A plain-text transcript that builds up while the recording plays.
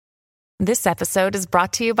This episode is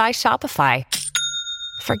brought to you by Shopify.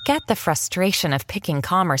 Forget the frustration of picking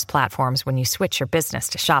commerce platforms when you switch your business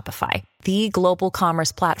to Shopify, the global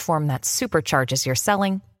commerce platform that supercharges your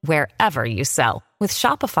selling wherever you sell. With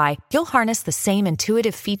Shopify, you'll harness the same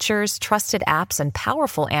intuitive features, trusted apps, and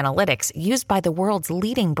powerful analytics used by the world's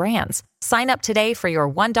leading brands. Sign up today for your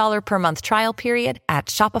 $1 per month trial period at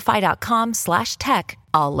shopify.com/tech,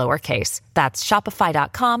 all lowercase. That's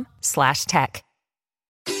shopify.com/tech.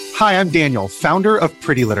 Hi, I'm Daniel, founder of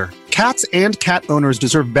Pretty Litter. Cats and cat owners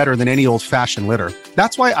deserve better than any old-fashioned litter.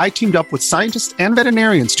 That's why I teamed up with scientists and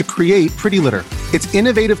veterinarians to create Pretty Litter. Its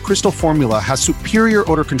innovative crystal formula has superior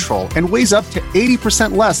odor control and weighs up to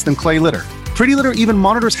 80% less than clay litter. Pretty Litter even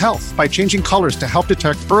monitors health by changing colors to help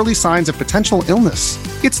detect early signs of potential illness.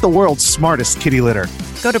 It's the world's smartest kitty litter.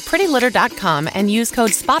 Go to prettylitter.com and use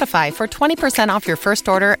code SPOTIFY for 20% off your first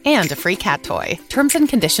order and a free cat toy. Terms and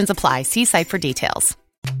conditions apply. See site for details.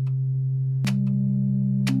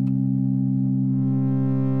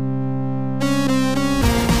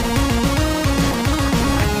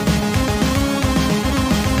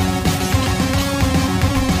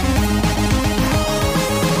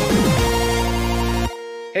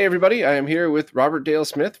 Hey everybody, I am here with Robert Dale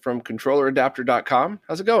Smith from ControllerAdapter.com.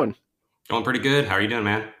 How's it going? Going pretty good. How are you doing,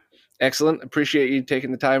 man? Excellent. Appreciate you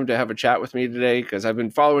taking the time to have a chat with me today because I've been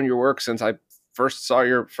following your work since I first saw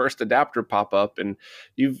your first adapter pop up, and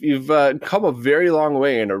you've come a very long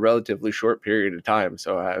way in a relatively short period of time.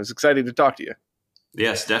 So I was excited to talk to you.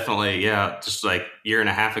 Yes, definitely. Yeah, just like a year and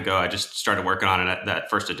a half ago, I just started working on that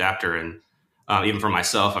first adapter, and even for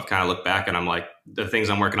myself, I've kind of looked back and I'm like, the things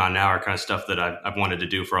I'm working on now are kind of stuff that I've wanted to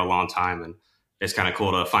do for a long time. And it's kind of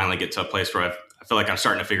cool to finally get to a place where I feel like I'm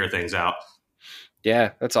starting to figure things out.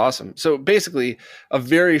 Yeah, that's awesome. So basically a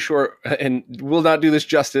very short, and we'll not do this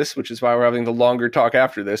justice, which is why we're having the longer talk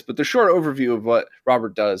after this, but the short overview of what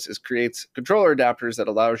Robert does is creates controller adapters that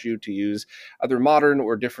allows you to use either modern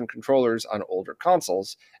or different controllers on older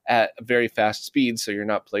consoles at a very fast speed. So you're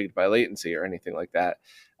not plagued by latency or anything like that.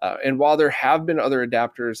 And while there have been other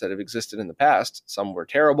adapters that have existed in the past, some were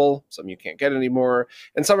terrible, some you can't get anymore,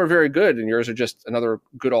 and some are very good, and yours are just another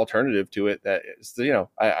good alternative to it. That is,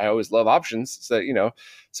 I always love options. So,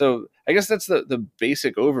 so I guess that's the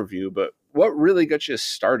basic overview, but what really got you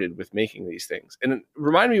started with making these things? And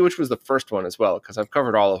remind me which was the first one as well, because I've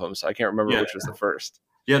covered all of them, so I can't remember which was the first.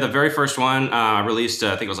 Yeah, the very first one I released,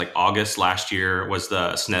 I think it was like August last year, was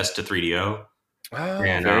the SNES to 3DO. Oh,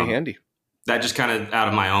 and, very handy. That just kind of out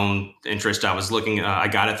of my own interest. I was looking, I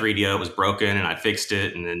got a 3DO, it was broken and I fixed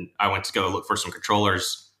it. And then I went to go look for some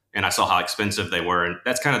controllers and I saw how expensive they were. And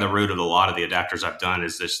that's kind of the root of a lot of the adapters I've done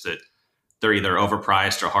is just that they're either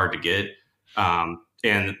overpriced or hard to get. And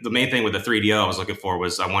the main thing with the 3DO I was looking for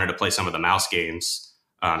was I wanted to play some of the mouse games.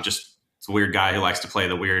 Just a weird guy who likes to play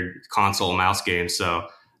the weird console mouse games. So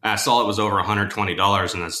I saw it was over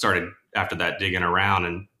 $120 and I started after that digging around.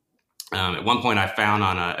 And at one point I found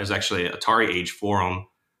it was actually Atari Age forum.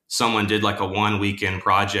 Someone did like a 1 weekend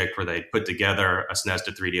project where they put together a SNES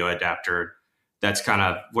to 3DO adapter. That's kind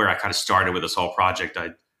of where I kind of started with this whole project. I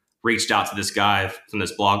reached out to this guy from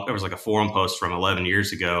this blog. There was like a forum post from 11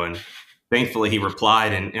 years ago. And thankfully he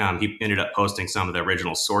replied and he ended up posting some of the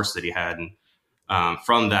original source that he had. And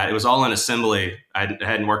from that, it was all in assembly. I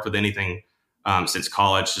hadn't worked with anything since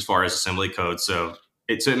college as far as assembly code. So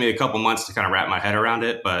it took me a couple months to kind of wrap my head around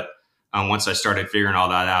it. But once I started figuring all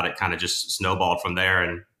that out, it kind of just snowballed from there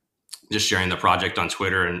and just sharing the project on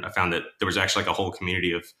Twitter. And I found that there was actually like a whole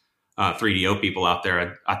community of 3DO people out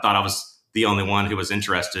there. I thought I was the only one who was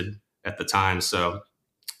interested at the time. So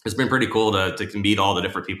it's been pretty cool to meet all the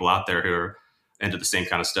different people out there who are into the same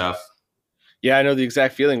kind of stuff. Yeah, I know the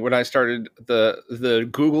exact feeling. When I started the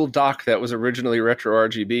Google Doc that was originally Retro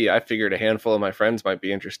RGB, I figured a handful of my friends might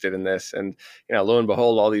be interested in this. And, lo and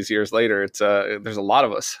behold, all these years later, it's there's a lot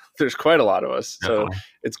of us. There's quite a lot of us. Definitely. So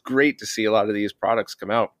it's great to see a lot of these products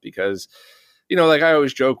come out because, like I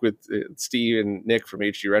always joke with Steve and Nick from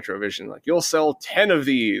HD Retrovision, like you'll sell 10 of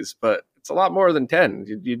these, but it's a lot more than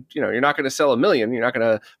 10. You're not going to sell 1 million. You're not going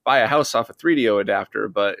to buy a house off a 3DO adapter,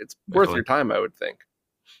 but it's worth your time, I would think.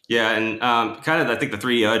 Yeah, and I think the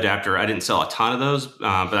 3DO adapter, I didn't sell a ton of those,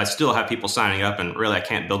 but I still have people signing up, and really I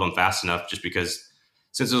can't build them fast enough just because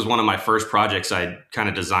since it was one of my first projects, I kind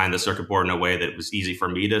of designed the circuit board in a way that it was easy for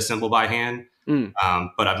me to assemble by hand.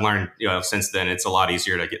 But I've learned, since then it's a lot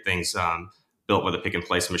easier to get things built with a pick and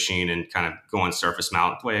place machine and kind of go on surface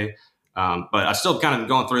mount way. But I'm still kind of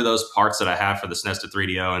going through those parts that I have for the SNES to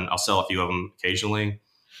 3DO, and I'll sell a few of them occasionally.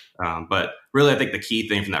 But really, I think the key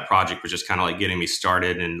thing from that project was just kind of like getting me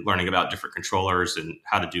started and learning about different controllers and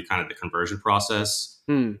how to do kind of the conversion process.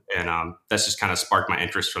 And that's just kind of sparked my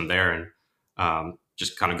interest from there, and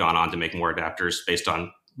just kind of gone on to make more adapters based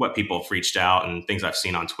on what people have reached out and things I've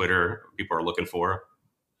seen on Twitter people are looking for.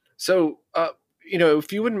 So,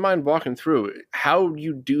 if you wouldn't mind walking through how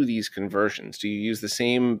you do these conversions, do you use the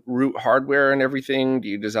same root hardware and everything? Do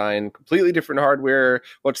you design completely different hardware?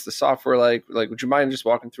 What's the software like? Like, would you mind just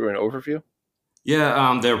walking through an overview?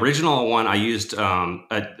 Yeah, the original one I used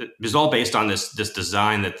it was all based on this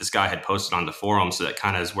design that this guy had posted on the forum. So that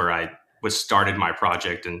kind of is where I started my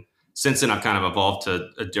project. And since then, I've kind of evolved to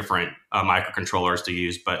a different microcontrollers to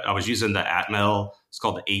use. But I was using the Atmel. It's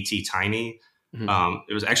called the AT Tiny.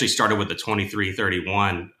 It was actually started with the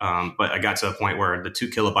 2331, but I got to a point where the 2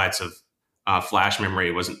 kilobytes of flash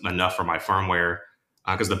memory wasn't enough for my firmware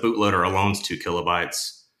because the bootloader alone is 2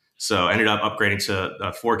 kilobytes. So I ended up upgrading to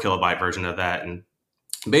a 4 kilobyte version of that. And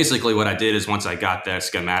basically what I did is once I got that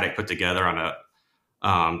schematic put together on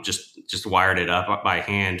a, just wired it up by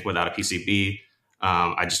hand without a PCB,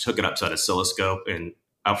 I just hook it up to an oscilloscope. And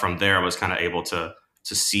out from there, I was kind of able to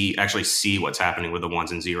actually see what's happening with the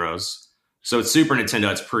ones and zeros. So with Super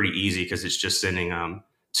Nintendo, it's pretty easy because it's just sending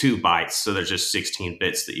 2 bytes. So there's just 16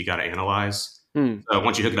 bits that you got to analyze. So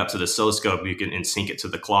once you hook it up to the oscilloscope, you can sync it to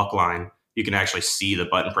the clock line. You can actually see the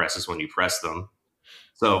button presses when you press them.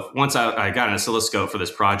 So once I got an oscilloscope for this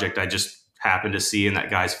project, I just happened to see in that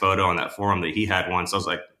guy's photo on that forum that he had one. So I was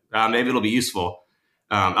like, maybe it'll be useful.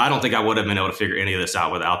 I don't think I would have been able to figure any of this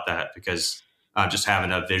out without that, because just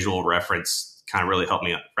having a visual reference kind of really helped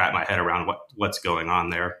me wrap my head around what's going on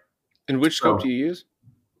there. And which scope do you use?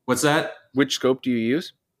 What's that? Which scope do you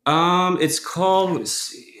use? It's called, let's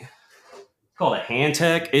see, called a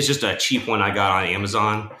Handtech. It's just a cheap one I got on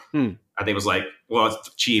Amazon. I think it was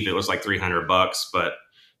it's cheap. It was like $300, but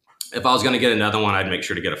if I was going to get another one, I'd make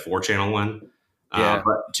sure to get a 4-channel one. But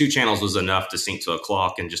 2 channels was enough to sync to a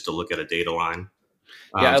clock and just to look at a data line.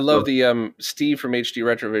 I love the Steve from HD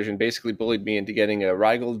Retrovision basically bullied me into getting a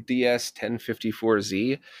Rigel DS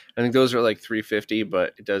 1054Z. I think those are like $350,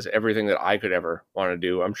 but it does everything that I could ever want to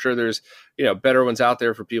do. I'm sure there's better ones out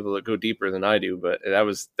there for people that go deeper than I do, but that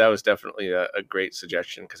was definitely a great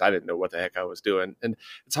suggestion because I didn't know what the heck I was doing. And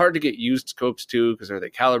it's hard to get used scopes too, because are they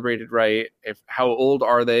calibrated right? How old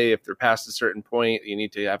are they? If they're past a certain point, you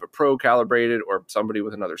need to have a pro calibrated or somebody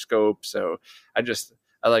with another scope. So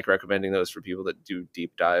I like recommending those for people that do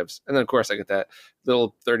deep dives. And then, of course, I get that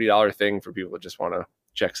little $30 thing for people that just want to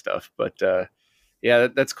check stuff. But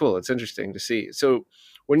that's cool. It's interesting to see. So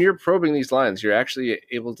when you're probing these lines, you're actually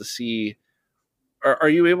able to see, are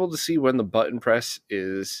you able to see when the button press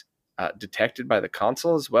is detected by the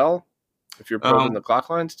console as well? If you're probing the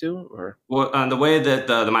clock lines too? Or the way that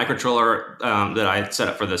the microcontroller that I set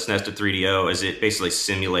up for this Nested 3DO is it basically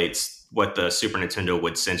simulates what the Super Nintendo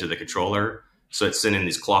would send to the controller. So it's sending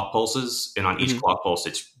these clock pulses, and on each clock pulse,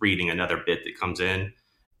 it's reading another bit that comes in.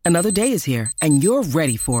 Another day is here, and you're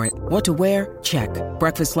ready for it. What to wear? Check.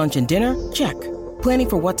 Breakfast, lunch, and dinner? Check. Planning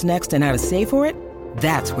for what's next and how to save for it?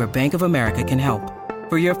 That's where Bank of America can help.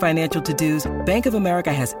 For your financial to-dos, Bank of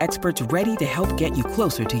America has experts ready to help get you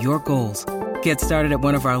closer to your goals. Get started at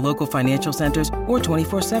one of our local financial centers or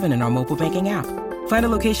 24/7 in our mobile banking app. Find a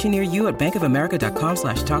location near you at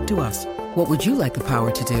bankofamerica.com/talktous. What would you like the power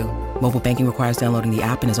to do? Mobile banking requires downloading the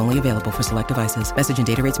app and is only available for select devices. Message and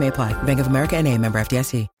data rates may apply. Bank of America NA, member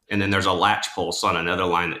FDIC. And then there's a latch pulse on another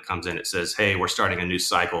line that comes in. It says, hey, we're starting a new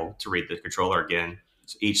cycle to read the controller again.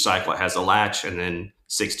 So each cycle has a latch and then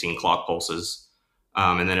 16 clock pulses.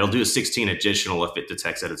 And then it'll do a 16 additional if it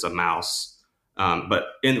detects that it's a mouse. But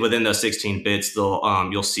within those 16 bits,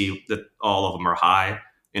 you'll see that all of them are high.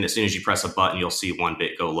 And as soon as you press a button, you'll see 1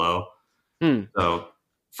 bit go low. So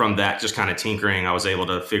from that, just kind of tinkering, I was able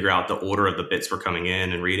to figure out the order of the bits were coming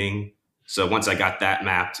in and reading. So once I got that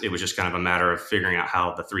mapped, it was just kind of a matter of figuring out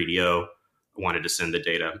how the 3DO wanted to send the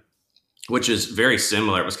data, which is very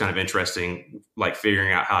similar. It was kind of interesting, like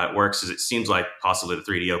figuring out how it works, as it seems like possibly the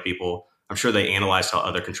 3DO people, I'm sure they analyzed how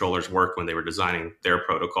other controllers worked when they were designing their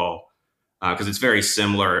protocol, because it's very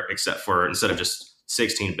similar, except for instead of just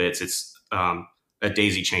 16 bits, it's a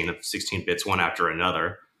daisy chain of 16 bits, one after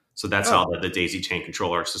another. So that's how the daisy chain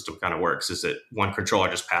controller system kind of works, is that one controller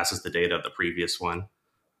just passes the data of the previous one.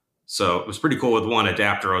 So it was pretty cool. With one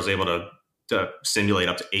adapter, I was able to simulate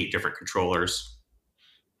up to 8 different controllers.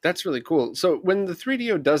 That's really cool. So when the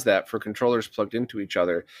 3DO does that for controllers plugged into each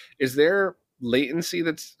other, is there latency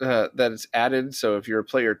that is added? So if you're a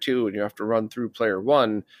player 2 and you have to run through player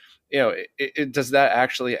 1, does that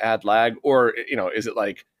actually add lag? Or, is it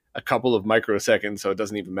like a couple of microseconds, so it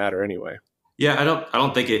doesn't even matter anyway? Yeah, I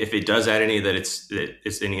don't think if it does add any that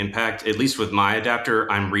it's any impact. At least with my adapter,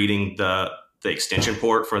 I'm reading the extension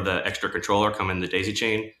port for the extra controller coming in the daisy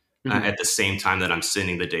chain at the same time that I'm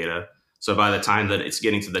sending the data. So by the time that it's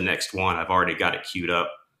getting to the next one, I've already got it queued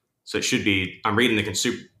up. So it should be, I'm reading the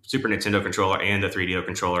Super Nintendo controller and the 3DO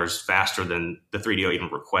controllers faster than the 3DO even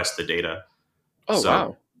requests the data. Oh, so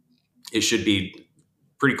wow. It should be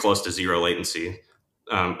pretty close to zero latency,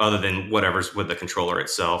 other than whatever's with the controller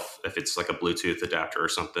itself. If it's like a Bluetooth adapter or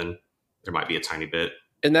something, there might be a tiny bit.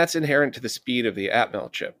 And that's inherent to the speed of the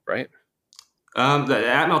Atmel chip, right? The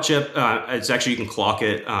Atmel chip, it's actually, you can clock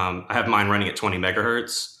it. I have mine running at 20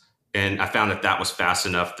 megahertz, and I found that was fast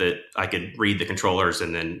enough that I could read the controllers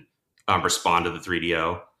and then respond to the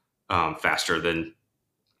 3DO faster than,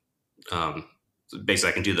 basically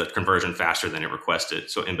I can do the conversion faster than it requested.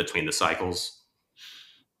 So in between the cycles.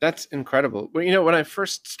 That's incredible. Well, when I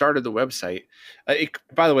first started the website,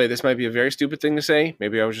 by the way, this might be a very stupid thing to say.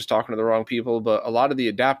 Maybe I was just talking to the wrong people, but a lot of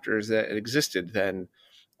the adapters that existed then,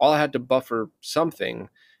 all I had to buffer something,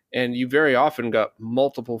 and you very often got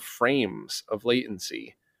multiple frames of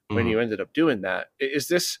latency when you ended up doing that. Is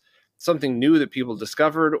this something new that people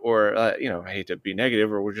discovered, or, I hate to be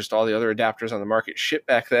negative, or were just all the other adapters on the market shit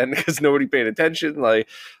back then because nobody paid attention? Like,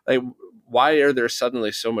 why are there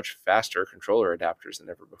suddenly so much faster controller adapters than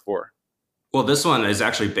ever before? Well, this one is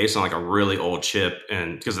actually based on like a really old chip,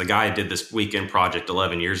 and because the guy did this weekend project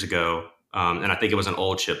 11 years ago, and I think it was an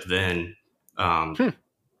old chip then.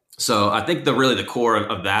 So I think the core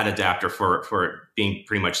of that adapter for it being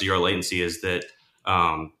pretty much zero latency is that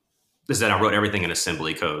I wrote everything in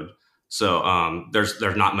assembly code. So there's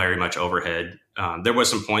not very much overhead. There was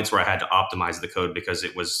some points where I had to optimize the code because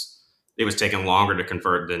it was taking longer to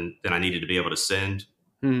convert than I needed to be able to send.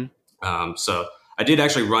 So I did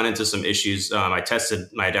actually run into some issues. I tested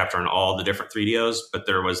my adapter on all the different 3DOs, but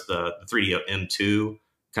there was the 3DO M2,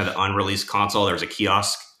 kind of unreleased console. There was a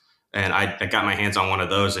kiosk, and I got my hands on one of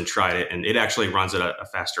those and tried it, and it actually runs at a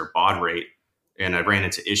faster baud rate. And I ran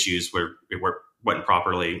into issues where it wasn't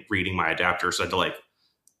properly reading my adapter, so I had to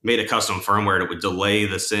made a custom firmware that would delay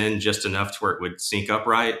the send just enough to where it would sync up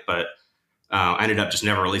right. But I ended up just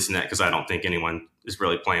never releasing that because I don't think anyone is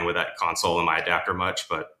really playing with that console in my adapter much.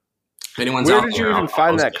 But if anyone's Where out did there, you even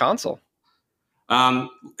find that it. console?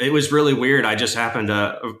 It was really weird. I just happened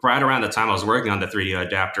to, right around the time I was working on the 3DO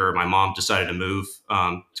adapter, my mom decided to move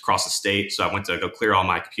across the state. So I went to go clear all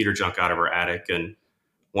my computer junk out of her attic. And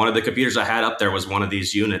one of the computers I had up there was one of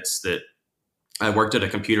these units that I worked at a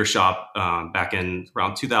computer shop back in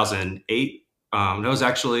around 2008. It was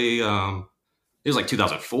actually, it was like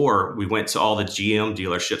 2004. We went to all the GM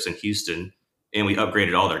dealerships in Houston and we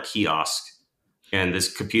upgraded all their kiosks. And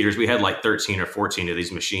this computers, we had like 13 or 14 of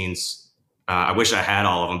these machines. I wish I had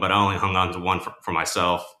all of them, but I only hung on to one for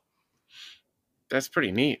myself. That's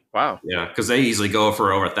pretty neat. Wow. Yeah, because they easily go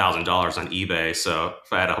for over $1,000 on eBay. So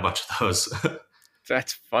if I had a whole bunch of those.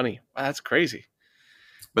 That's funny. Wow, that's crazy.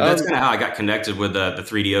 But that's kind of how I got connected with the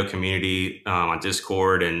 3DO community on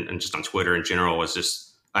Discord and just on Twitter in general. Was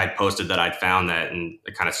just I had posted that I'd found that, and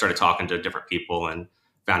I kind of started talking to different people and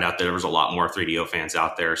found out that there was a lot more 3DO fans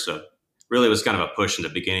out there. So really, it was kind of a push in the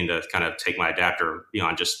beginning to kind of take my adapter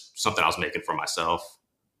beyond just something I was making for myself.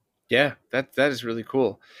 Yeah, that is really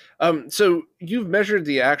cool. So you've measured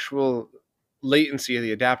the actual latency of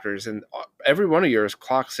the adapters, and every one of yours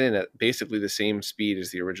clocks in at basically the same speed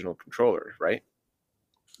as the original controller, right?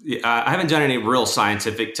 Yeah, I haven't done any real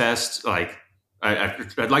scientific tests. Like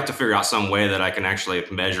I'd like to figure out some way that I can actually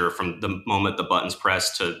measure from the moment the button's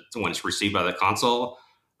pressed to when it's received by the console.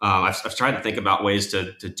 I've tried to think about ways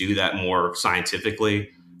to do that more scientifically.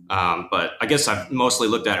 But I guess I've mostly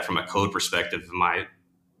looked at it from a code perspective. My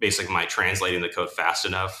translating the code fast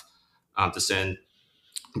enough to send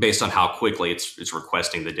based on how quickly it's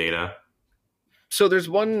requesting the data. So there's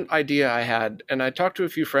one idea I had, and I talked to a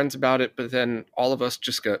few friends about it, but then all of us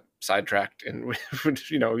just got sidetracked, and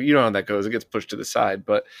you know how that goes. It gets pushed to the side.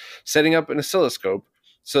 But setting up an oscilloscope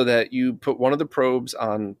so that you put one of the probes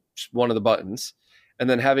on one of the buttons, and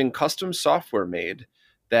then having custom software made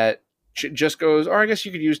that just goes, or I guess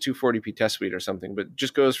you could use 240p test suite or something, but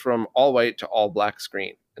just goes from all white to all black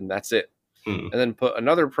screen, and that's it. And then put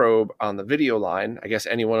another probe on the video line, I guess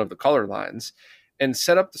any one of the color lines, and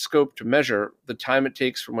set up the scope to measure the time it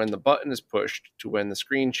takes from when the button is pushed to when the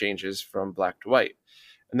screen changes from black to white.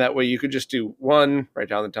 And that way you could just do 1, write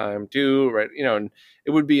down the time, 2, right, and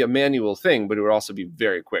it would be a manual thing, but it would also be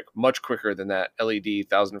very quick, much quicker than that LED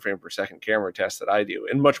 1,000 frame per second camera test that I do,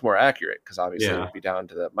 and much more accurate because obviously it would be down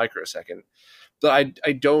to the microsecond. But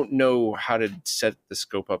I don't know how to set the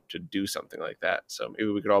scope up to do something like that. So maybe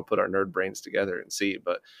we could all put our nerd brains together and see.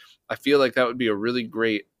 But I feel like that would be a really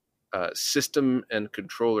great system and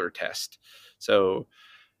controller test. So,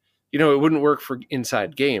 it wouldn't work for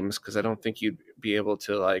inside games because I don't think you'd be able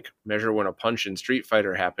to like measure when a punch in Street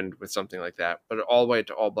Fighter happened with something like that. But all the way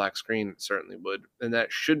to all black screen certainly would. And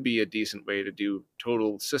that should be a decent way to do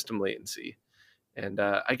total system latency. And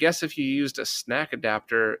I guess if you used a snack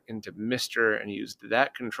adapter into Mister and used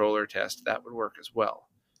that controller test, that would work as well.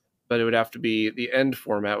 But it would have to be, the end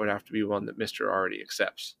format would have to be one that Mister already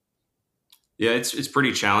accepts. Yeah, it's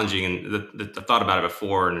pretty challenging. And I thought about it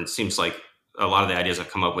before, and it seems like a lot of the ideas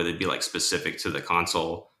I've come up with would be like specific to the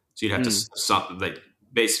console. So you'd have to something like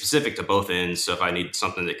be specific to both ends. So if I need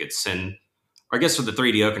something that could send, or I guess for the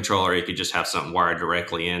 3DO controller, you could just have something wired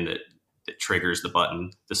directly in that triggers the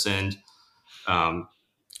button to send.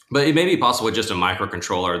 But it may be possible with just a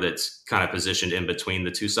microcontroller that's kind of positioned in between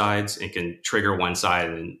the two sides and can trigger one side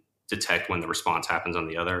and detect when the response happens on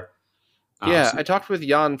the other. I talked with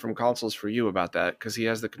Jan from Consoles for You about that because he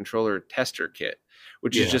has the controller tester kit,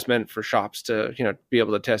 which is just meant for shops to, be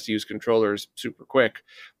able to test used controllers super quick.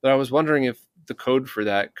 But I was wondering if the code for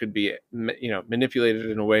that could be, manipulated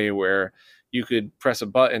in a way where you could press a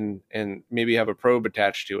button and maybe have a probe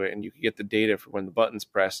attached to it, and you could get the data for when the button's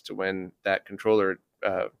pressed to when that controller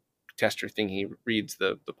tester thingy reads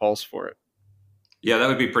the pulse for it. Yeah, that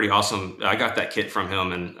would be pretty awesome. I got that kit from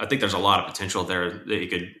him, and I think there's a lot of potential there that he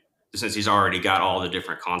could, since he's already got all the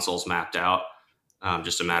different consoles mapped out.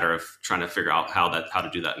 Just a matter of trying to figure out how to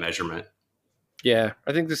do that measurement. Yeah,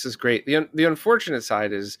 I think this is great. The unfortunate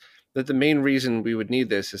side is that the main reason we would need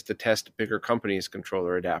this is to test bigger companies'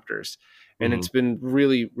 controller adapters. And it's been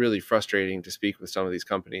really, really frustrating to speak with some of these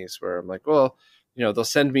companies where I'm like, well, they'll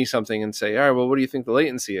send me something and say, all right, well, what do you think the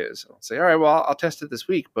latency is? I'll say, all right, well, I'll test it this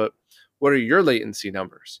week, but what are your latency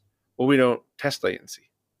numbers? Well, we don't test latency.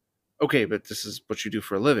 Okay, but this is what you do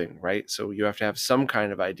for a living, right? So you have to have some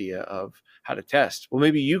kind of idea of how to test. Well,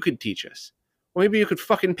 maybe you could teach us. Well, maybe you could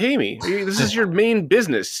fucking pay me. This is your main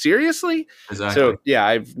business. Seriously? Exactly. So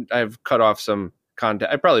yeah, I've cut off some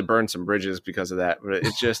content. I probably burned some bridges because of that, but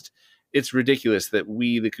it's just, it's ridiculous that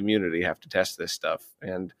we, the community, have to test this stuff.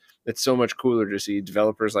 And it's so much cooler to see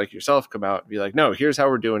developers like yourself come out and be like, no, here's how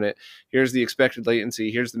we're doing it. Here's the expected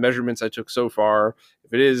latency. Here's the measurements I took so far.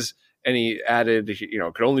 If it is any added, it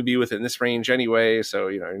could only be within this range anyway. So,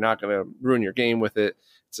 you're not going to ruin your game with it.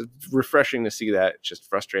 It's refreshing to see that. It's just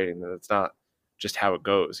frustrating that it's not just how it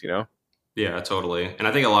goes, Yeah, totally. And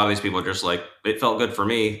I think a lot of these people are just like, it felt good for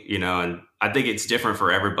me, and I think it's different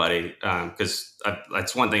for everybody. Cause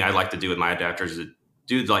that's one thing I like to do with my adapters is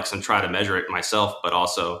do like some try to measure it myself, but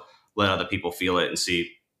also let other people feel it and see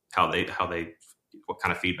what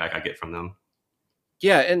kind of feedback I get from them.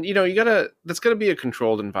 Yeah. And that's gotta be a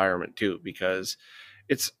controlled environment too, because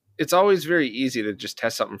it's always very easy to just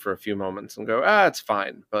test something for a few moments and go, it's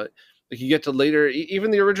fine. But like you get to later,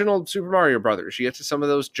 even the original Super Mario Brothers, you get to some of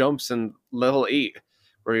those jumps in level 8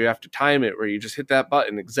 where you have to time it, where you just hit that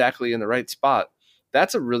button exactly in the right spot.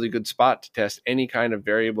 That's a really good spot to test any kind of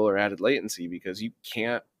variable or added latency because you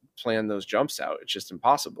can't plan those jumps out. It's just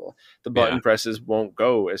impossible. The button presses won't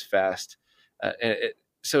go as fast.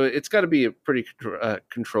 So it's got to be a pretty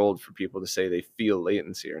controlled for people to say they feel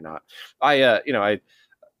latency or not. I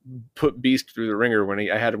put Beast through the ringer when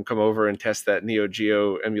I had him come over and test that Neo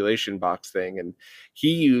Geo emulation box thing, and he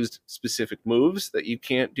used specific moves that you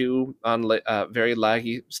can't do on very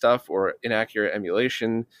laggy stuff or inaccurate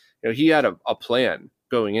emulation. He had a plan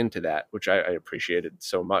going into that, which I appreciated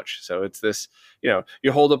so much. So it's this,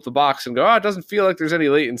 you hold up the box and go, it doesn't feel like there's any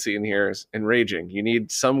latency in here, is enraging. You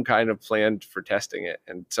need some kind of plan for testing it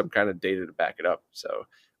and some kind of data to back it up. So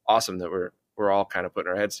awesome that we're all kind of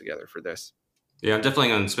putting our heads together for this. Yeah, I'm definitely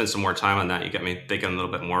going to spend some more time on that. You got me thinking a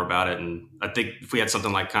little bit more about it. And I think if we had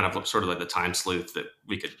something like kind of sort of like the Time Sleuth that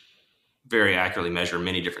we could very accurately measure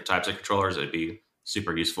many different types of controllers, it'd be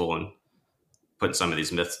super useful in putting some of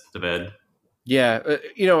these myths to bed. Yeah,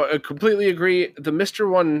 I completely agree. The Mister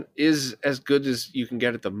one is as good as you can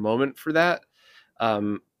get at the moment for that.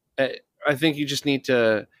 I think you just need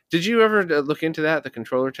to... Did you ever look into that, the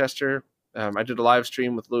controller tester? I did a live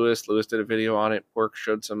stream with Lewis. Lewis did a video on it. Pork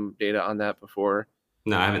showed some data on that before.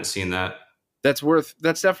 No, I haven't seen that. That's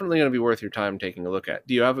definitely going to be worth your time taking a look at.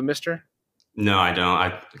 Do you have a Mister? No, I don't.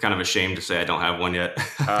 I'm kind of ashamed to say I don't have one yet.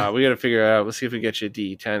 We got to figure it out. We'll see if we get you a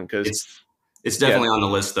DE10 because it's definitely on the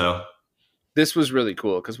list though. This was really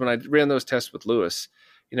cool because when I ran those tests with Lewis,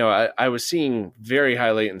 I was seeing very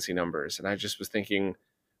high latency numbers, and I just was thinking,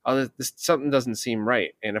 something doesn't seem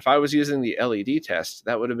right. And if I was using the LED test,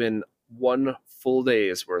 that would have been one full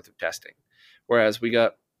day's worth of testing. Whereas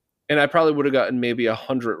and I probably would have gotten maybe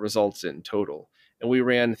 100 results in total. And we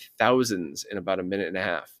ran thousands in about a minute and a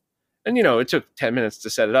half. And, it took 10 minutes to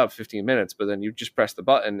set it up, 15 minutes, but then you just press the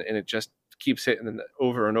button and it just keeps hitting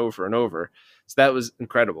over and over and over. So that was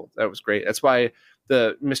incredible. That was great. That's why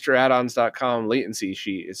the MrAddons.com latency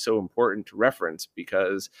sheet is so important to reference,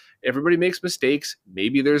 because everybody makes mistakes.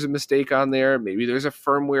 Maybe there's a mistake on there. Maybe there's a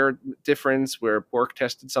firmware difference where Bork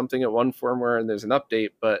tested something at one firmware and there's an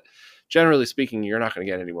update. But generally speaking, you're not going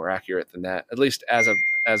to get any more accurate than that, at least as of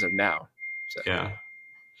now. So. Yeah.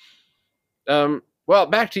 Well,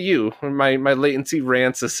 back to you. My latency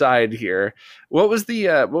rants aside here, what was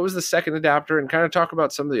the second adapter, and kind of talk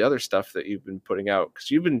about some of the other stuff that you've been putting out,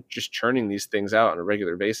 because you've been just churning these things out on a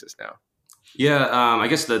regular basis now. Yeah, I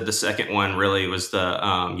guess the second one really was the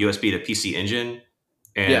USB to PC engine,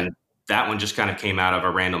 and that one just kind of came out of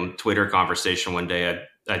a random Twitter conversation one day.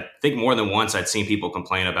 I think more than once I'd seen people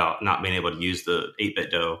complain about not being able to use the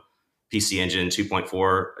 8BitDo PC engine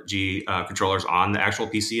 2.4G controllers on the actual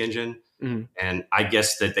PC engine. Mm-hmm. And I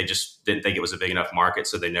guess that they just didn't think it was a big enough market,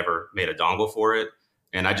 so they never made a dongle for it.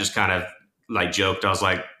 And I just kind of joked. I was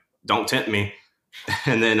like, don't tempt me.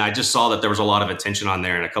 And then I just saw that there was a lot of attention on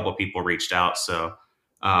there and a couple of people reached out. So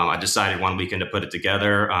I decided one weekend to put it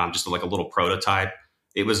together, just like a little prototype.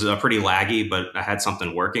 It was pretty laggy, but I had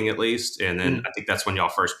something working at least. And then I think that's when y'all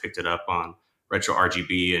first picked it up on Retro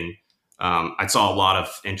RGB. And I saw a lot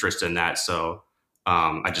of interest in that. So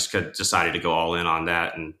I just decided to go all in on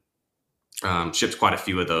that and shipped quite a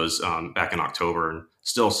few of those back in October, and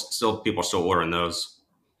still people are still ordering those.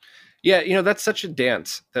 Yeah, that's such a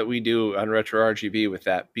dance that we do on Retro RGB with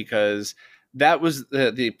that, because that was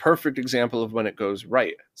the perfect example of when it goes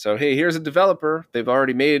right. So, hey, here's a developer. They've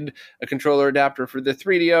already made a controller adapter for the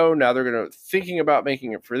 3DO. Now they're thinking about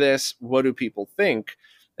making it for this. What do people think?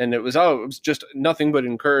 And it was just nothing but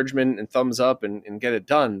encouragement and thumbs up and get it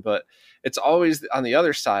done. But it's always on the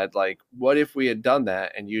other side, like, what if we had done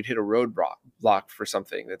that and you'd hit a roadblock for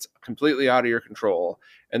something that's completely out of your control?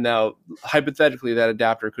 And now, hypothetically, that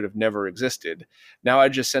adapter could have never existed. Now I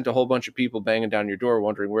just sent a whole bunch of people banging down your door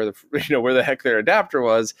wondering where the heck their adapter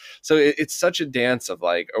was. So it's such a dance of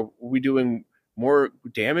like, are we doing more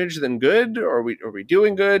damage than good? Or are we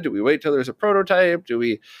doing good? Do we wait till there's a prototype?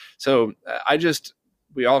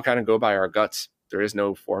 We all kind of go by our guts. There is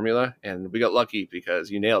no formula, and we got lucky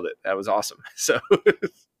because you nailed it. That was awesome. So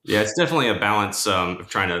yeah, it's definitely a balance of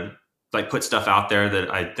trying to put stuff out there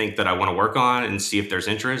that I think that I want to work on and see if there's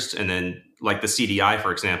interest. And then like the CDI,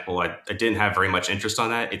 for example, I didn't have very much interest on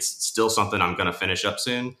that. It's still something I'm going to finish up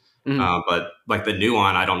soon. Mm-hmm. But like the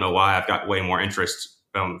Nuon, I don't know why I've got way more interest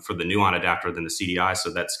for the Nuon adapter than the CDI.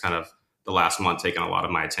 So that's kind of the last month taking a lot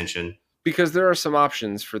of my attention. Because there are some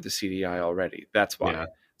options for the CDI already. That's why. Yeah.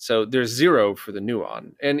 So there's 0 for the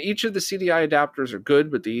Nuon. And each of the CDI adapters are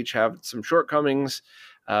good, but they each have some shortcomings.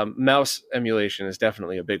 Mouse emulation is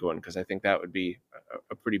definitely a big one, because I think that would be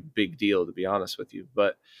a pretty big deal, to be honest with you.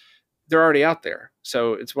 But they're already out there.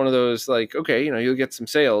 So it's one of those like, okay, you'll get some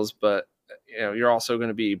sales, but you're also going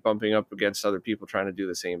to be bumping up against other people trying to do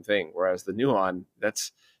the same thing. Whereas the Nuon,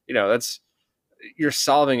 that's you're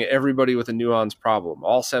solving everybody with a Nuon's problem.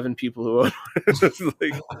 All 7 people who own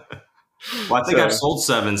it. Well, I think I've sold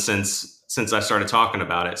 7 since I started talking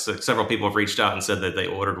about it. So several people have reached out and said that they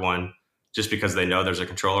ordered one just because they know there's a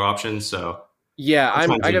controller option. So yeah, I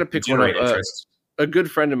got to pick one up. A good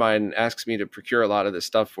friend of mine asks me to procure a lot of this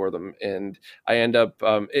stuff for them, and I end up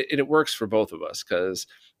it works for both of us, because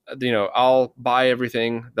I'll buy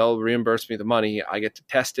everything, they'll reimburse me the money, I get to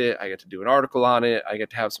test it, I get to do an article on it, I get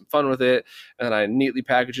to have some fun with it, and then I neatly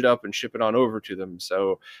package it up and ship it on over to them.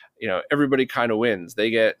 So everybody kind of wins. They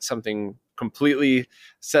get something completely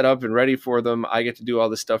set up and ready for them. I get to do all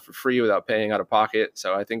this stuff for free without paying out of pocket.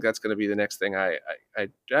 So I think that's going to be the next thing.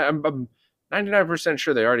 I'm 99%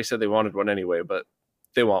 sure they already said they wanted one anyway, but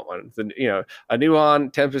they want one. A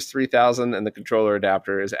Nuon Tempest 3000 and the controller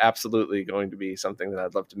adapter is absolutely going to be something that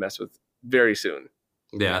I'd love to mess with very soon.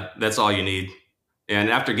 Yeah, that's all you need. And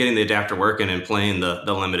after getting the adapter working and playing the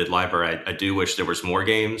limited library, I do wish there was more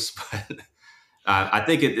games. But I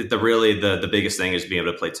think the biggest thing is being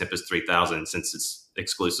able to play Tempest 3000 since it's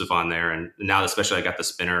exclusive on there. And now, especially I got the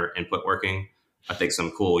spinner input working, I think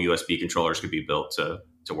some cool USB controllers could be built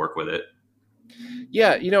to work with it.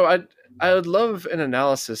 Yeah, I would love an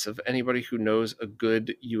analysis of anybody who knows a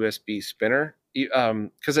good USB spinner,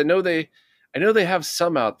 because I know they have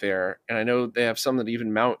some out there, and I know they have some that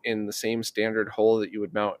even mount in the same standard hole that you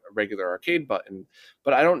would mount a regular arcade button.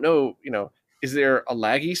 But I don't know, is there a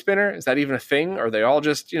laggy spinner? Is that even a thing? Or are they all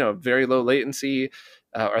just very low latency?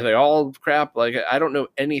 Are they all crap? Like, I don't know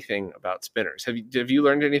anything about spinners. Have you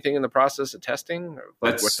learned anything in the process of testing, or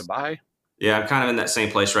like what to buy? Yeah, I'm kind of in that same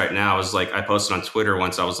place right now. I was like, I posted on Twitter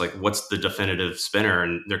once, I was like, what's the definitive spinner?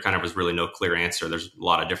 And there kind of was really no clear answer. There's a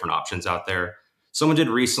lot of different options out there. Someone did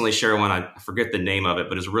recently share one, I forget the name of it,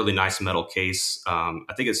 but it's a really nice metal case. I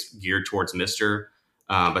think it's geared towards Mister,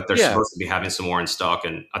 but they're supposed to be having some more in stock.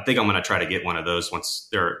 And I think I'm going to try to get one of those once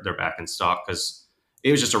they're back in stock, because it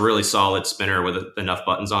was just a really solid spinner with enough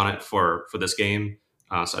buttons on it for this game.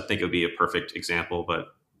 So I think it would be a perfect example, but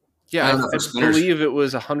yeah, I believe it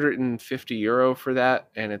was €150 for that,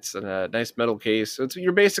 and it's in a nice metal case. So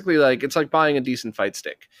you're basically like, it's like buying a decent fight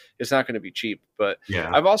stick. It's not going to be cheap, but yeah.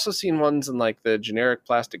 I've also seen ones in like the generic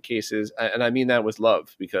plastic cases, and I mean that with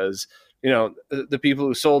love, because the people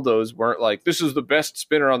who sold those weren't like, this is the best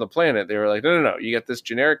spinner on the planet. They were like, no, you get this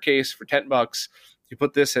generic case for $10. You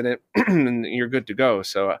put this in it, and you're good to go.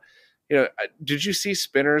 So, did you see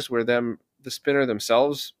spinners where the spinner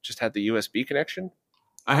themselves just had the USB connection?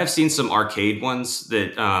 I have seen some arcade ones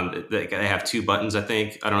that they have two buttons, I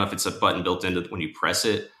think. I don't know if it's a button built into when you press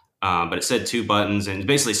it, but it said two buttons, and it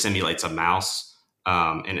basically simulates a mouse.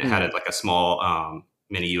 And it had like a small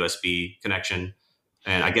mini USB connection.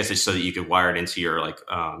 And I guess it's so that you could wire it into your like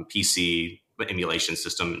PC emulation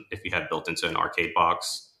system if you had built into an arcade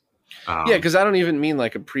box. Yeah, because I don't even mean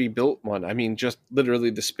like a pre-built one. I mean just literally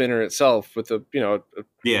the spinner itself with a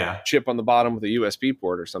chip on the bottom with a USB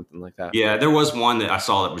port or something like that. Yeah, there was one that I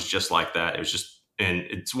saw that was just like that. It was just, and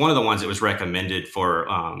it's one of the ones that was recommended for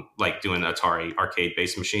like doing Atari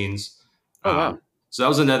arcade-based machines. Oh, wow. So that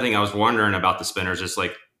was another thing I was wondering about the spinners. It's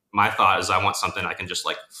like, my thought is I want something I can just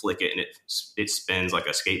like flick it and it spins like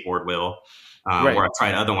a skateboard wheel. Right. Or I've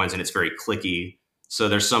tried other ones and it's very clicky. So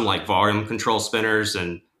there's some like volume control spinners,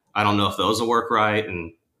 and I don't know if those will work right.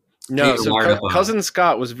 And no, so Cousin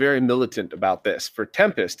Scott was very militant about this. For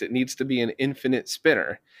Tempest, it needs to be an infinite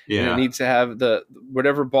spinner. Yeah. And it needs to have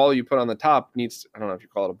whatever ball you put on the top needs, I don't know if you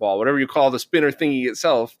call it a ball, whatever you call the spinner thingy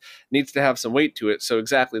itself needs to have some weight to it. So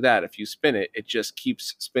exactly that. If you spin it, it just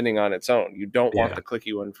keeps spinning on its own. You don't want the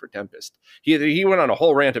clicky one for Tempest. He went on a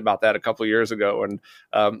whole rant about that a couple of years ago.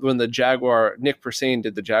 And when the Jaguar, Nick Persane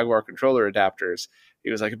did the Jaguar controller adapters, he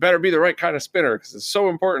was like, it better be the right kind of spinner because it's so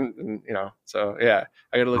important. And, so yeah,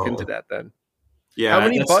 I got to look into that then. Yeah. How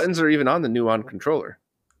many buttons are even on the Nuon controller?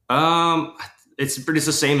 It's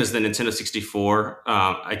the same as the Nintendo 64.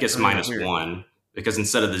 I guess minus one, because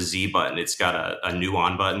instead of the Z button, it's got a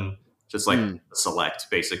Nuon button, just like select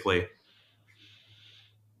basically.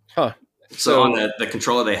 Huh. So on the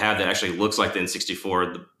controller they have that actually looks like the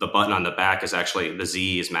N64, the button on the back is actually, the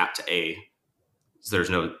Z is mapped to A. So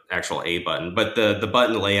there's no actual A button, but the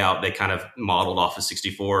button layout, they kind of modeled off of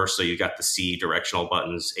 64. So you got the C directional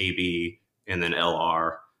buttons, A, B, and then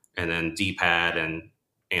LR, and then D-pad and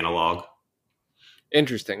analog.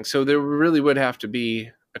 Interesting. So there really would have to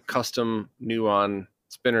be a custom Nuon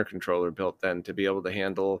spinner controller built then to be able to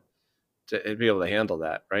handle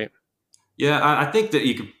that, right? Yeah, I think that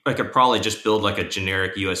I could probably just build like a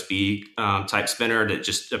generic USB type spinner that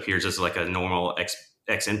just appears as like a normal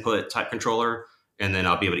X input type controller. And then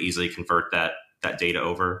I'll be able to easily convert that data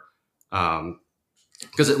over.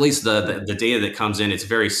 Because at least the data that comes in, it's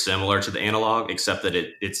very similar to the analog, except that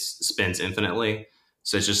it spins infinitely.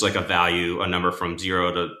 So it's just like a number from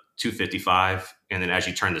 0 to 255. And then as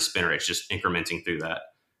you turn the spinner, it's just incrementing through that.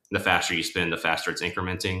 And the faster you spin, the faster it's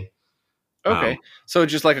incrementing. Okay. So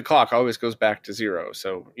just like a clock always goes back to 0.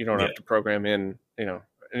 So you don't have to program in, an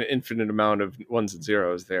infinite amount of ones and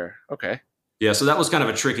zeros there. Okay. Yeah, so that was kind of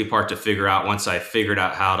a tricky part to figure out once I figured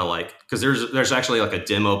out how to because there's actually like a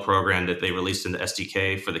demo program that they released in the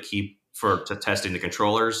SDK to testing the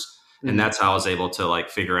controllers, and that's how I was able to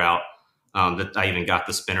figure out that I even got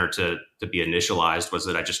the spinner to be initialized. Was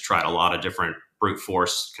that I just tried a lot of different brute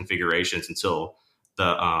force configurations until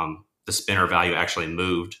the spinner value actually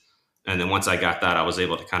moved, and then once I got that, I was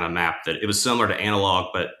able to kind of map that it was similar to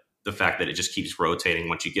analog, but the fact that it just keeps rotating.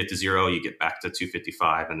 Once you get to 0, you get back to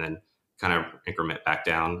 255, and then kind of increment back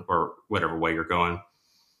down or whatever way you're going.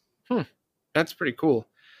 That's pretty cool.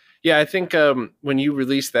 Yeah, I think when you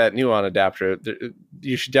release that Nuon adapter,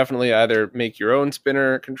 you should definitely either make your own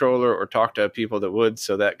spinner controller or talk to people that would,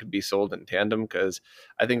 so that could be sold in tandem, because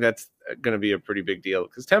I think that's going to be a pretty big deal.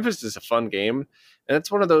 Because Tempest is a fun game, and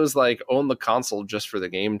it's one of those own the console just for the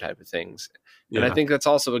game type of things. And I think that's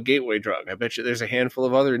also a gateway drug. I bet you there's a handful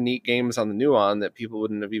of other neat games on the Nuon that people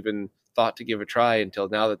wouldn't have even thought to give a try until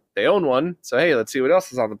now that they own one. So, hey, let's see what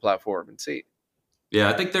else is on the platform and see. Yeah,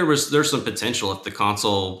 I think there's some potential if the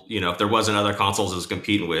console, if there wasn't other consoles it was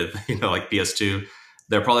competing with, like PS2,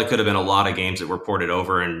 there probably could have been a lot of games that were ported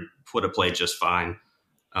over and would have played just fine.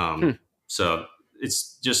 So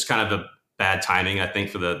it's just kind of a bad timing, I think,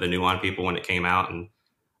 for the Nuon people when it came out. And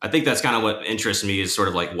I think that's kind of what interests me, is sort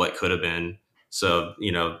of like what could have been. So,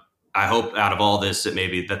 I hope out of all this that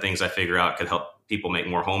maybe the things I figure out could help people make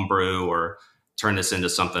more homebrew or turn this into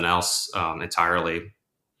something else entirely.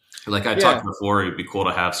 Like I talked before, it'd be cool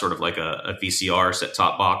to have sort of like a VCR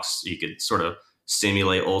set-top box. You could sort of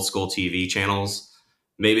simulate old school TV channels.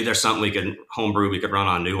 Maybe there's something we could run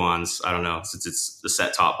on Nuons. I don't know, since it's the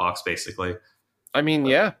set-top box basically. I mean,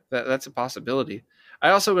 that's a possibility.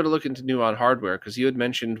 I also got to look into Nuon hardware, because you had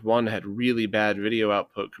mentioned one had really bad video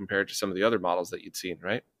output compared to some of the other models that you'd seen,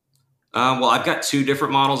 right? Well, I've got two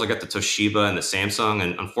different models. I got the Toshiba and the Samsung,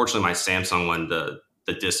 and unfortunately my Samsung one, the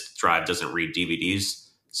disk drive doesn't read DVDs.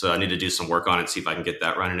 So I need to do some work on it, see if I can get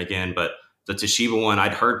that running again. But the Toshiba one,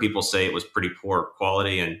 I'd heard people say it was pretty poor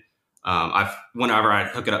quality. And whenever I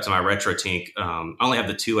hook it up to my RetroTink, I only have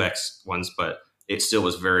the 2X ones, but it still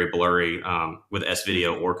was very blurry with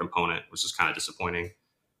S-Video or component, which is kind of disappointing.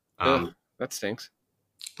 That stinks.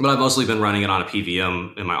 But I've mostly been running it on a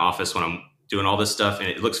PVM in my office when I'm doing all this stuff, and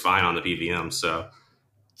it looks fine on the PVM. So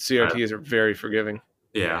CRTs are very forgiving.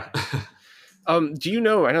 Yeah. Do you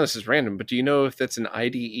know, I know this is random, but do you know if that's an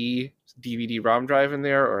IDE DVD ROM drive in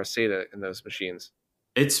there or a SATA in those machines?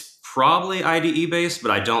 It's probably IDE based,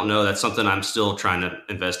 but I don't know. That's something I'm still trying to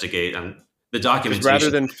investigate. The documentation, rather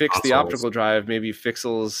than fix the optical drive, maybe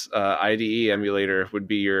Fixel's IDE emulator would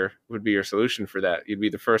be your solution for that. You'd be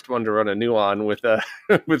the first one to run a Nuon with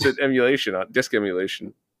with an emulation, disk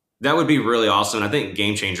emulation. That would be really awesome. I think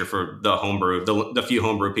game changer for the homebrew, the few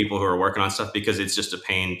homebrew people who are working on stuff, because it's just a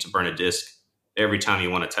pain to burn a disk every time you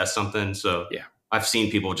want to test something. So yeah, I've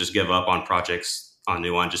seen people just give up on projects on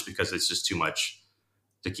Nuon just because it's just too much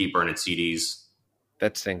to keep burning CDs.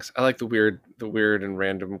 That stinks. I like the weird and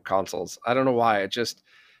random consoles. I don't know why. It just,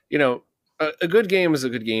 a good game is a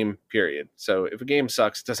good game, period. So if a game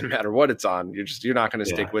sucks, it doesn't matter what it's on. You're not going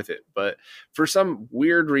to stick with it. But for some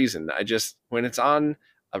weird reason, when it's on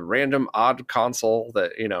a random odd console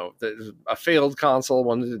that, a failed console,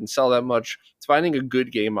 one that didn't sell that much, it's finding a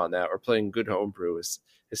good game on that or playing good homebrew is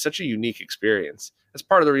such a unique experience. That's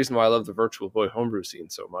part of the reason why I love the Virtual Boy homebrew scene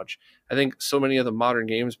so much. I think so many of the modern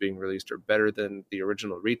games being released are better than the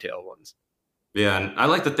original retail ones. Yeah, and I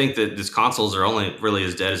like to think that these consoles are only really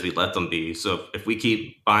as dead as we let them be. So if we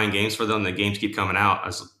keep buying games for them, the games keep coming out,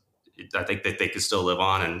 I think that they could still live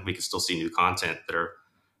on, and we can still see new content that are.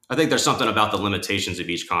 I think there's something about the limitations of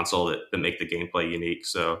each console that make the gameplay unique.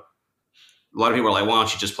 So a lot of people are like, why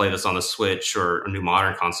don't you just play this on the Switch or a new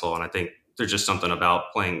modern console? And I think there's just something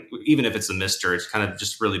about playing, even if it's a Mister, it's kind of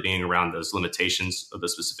just really being around those limitations of the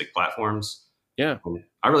specific platforms. Yeah. And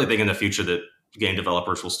I really think in the future that game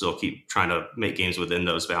developers will still keep trying to make games within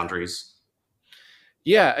those boundaries.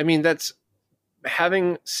 Yeah. I mean, that's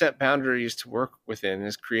having set boundaries to work within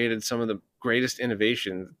has created some of the greatest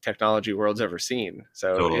innovation the technology world's ever seen.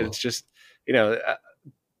 So totally. It's just,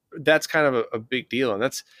 that's kind of a big deal. And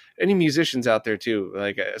that's any musicians out there too,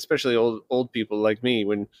 like especially old people like me.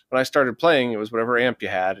 When I started playing, it was whatever amp you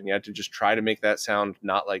had, and you had to just try to make that sound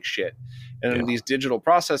not like shit. And then these digital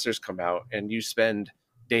processors come out, and you spend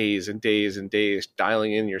days and days and days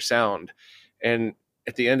dialing in your sound. And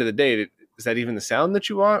at the end of the day, is that even the sound that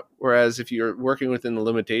you want? Whereas if you're working within the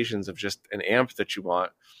limitations of just an amp that you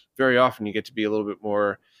want, very often you get to be a little bit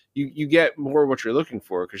more, you get more what you're looking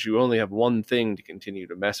for, because you only have one thing to continue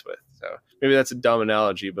to mess with. So maybe that's a dumb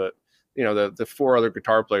analogy, but the four other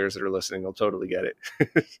guitar players that are listening will totally get it.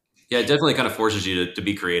 Yeah, it definitely kind of forces you to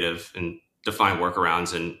be creative and to find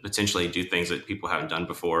workarounds and potentially do things that people haven't done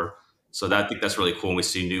before. So I think that's really cool when we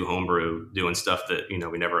see new homebrew doing stuff that,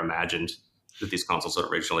 we never imagined that these consoles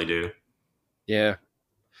would originally do. Yeah.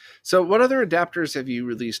 So what other adapters have you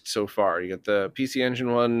released so far? You got the PC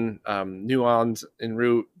Engine one, Nuons en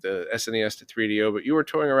route, the SNES to 3DO, but you were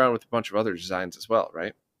toying around with a bunch of other designs as well,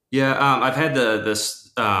 right? Yeah, I've had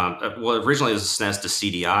originally it was a SNES to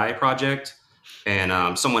CDI project,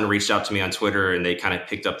 and someone reached out to me on Twitter, and they kind of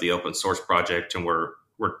picked up the open source project, and we're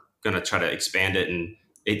going to try to expand it, and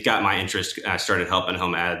it got my interest. I started helping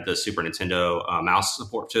him add the Super Nintendo mouse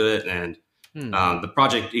support to it, and the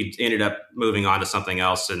project ended up moving on to something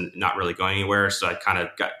else and not really going anywhere. So I kind of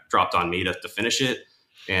got dropped on me to finish it.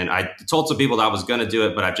 And I told some people that I was going to do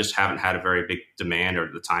it, but I just haven't had a very big demand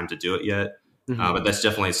or the time to do it yet. Mm-hmm. But that's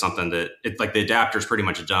definitely something that the adapter is pretty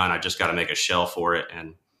much done. I just got to make a shell for it.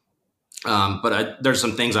 And, there's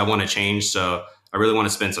some things I want to change. So I really want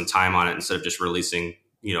to spend some time on it instead of just releasing,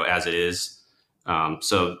 as it is.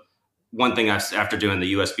 So one thing after doing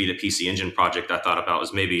the USB to PC Engine project I thought about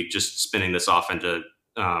was maybe just spinning this off into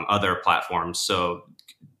other platforms. So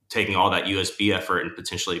taking all that USB effort and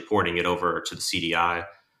potentially porting it over to the CDI.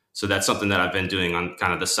 So that's something that I've been doing on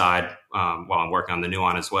kind of the side while I'm working on the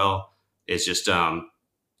Nuon as well. It's just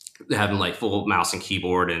having like full mouse and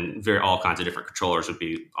keyboard and all kinds of different controllers would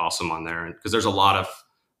be awesome on there. Because there's a lot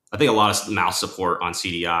of mouse support on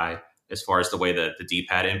CDI as far as the way that the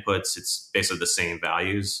D-pad inputs. It's basically the same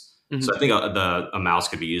values. Mm-hmm. So I think a mouse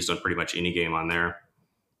could be used on pretty much any game on there.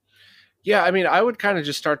 Yeah, I mean, I would kind of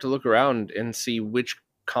just start to look around and see which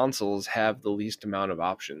consoles have the least amount of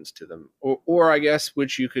options to them. Or I guess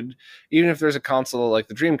which you could, even if there's a console like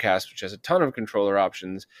the Dreamcast, which has a ton of controller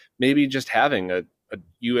options, maybe just having a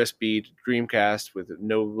USB to Dreamcast with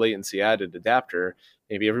no latency added adapter.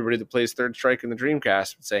 Maybe everybody that plays Third Strike in the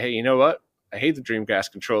Dreamcast would say, hey, you know what? I hate the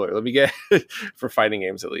Dreamcast controller. Let me get, for fighting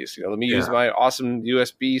games at least, let me use my awesome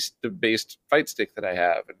USB-based fight stick that I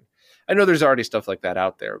have. And I know there's already stuff like that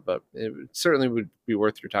out there, but it certainly would be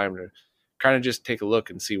worth your time to kind of just take a look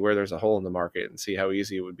and see where there's a hole in the market and see how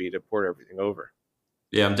easy it would be to port everything over.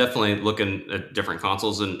 Yeah, I'm definitely looking at different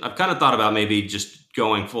consoles, and I've kind of thought about maybe just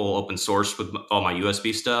going full open source with all my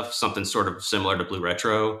USB stuff, something sort of similar to Blue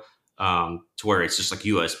Retro, to where it's just like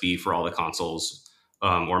USB for all the consoles.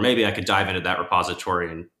 Or maybe I could dive into that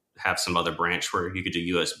repository and have some other branch where you could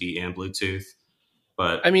do USB and Bluetooth.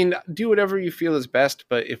 But I mean, do whatever you feel is best.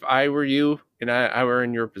 But if I were you and I were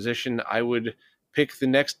in your position, I would pick the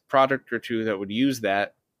next product or two that would use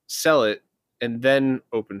that, sell it, and then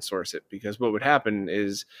open source it. Because what would happen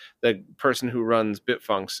is the person who runs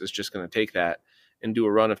Bitfunks is just going to take that and do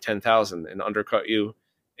a run of 10,000 and undercut you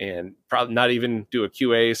and probably not even do a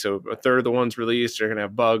QA. So a third of the ones released are going to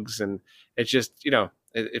have bugs. And it's just,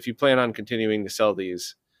 if you plan on continuing to sell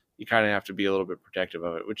these, you kind of have to be a little bit protective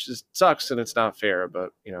of it, which just sucks and it's not fair,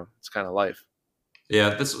 but it's kind of life.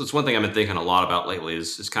 Yeah, that's one thing I've been thinking a lot about lately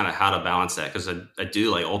is kind of how to balance that, because I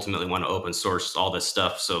do ultimately want to open source all this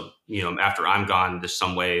stuff. So, after I'm gone, there's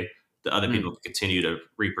some way that other people can continue to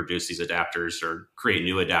reproduce these adapters or create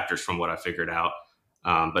new adapters from what I figured out.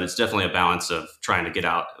 But it's definitely a balance of trying to get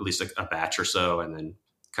out at least a batch or so and then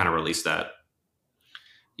kind of release that.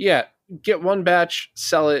 Yeah, get one batch,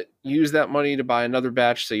 sell it, use that money to buy another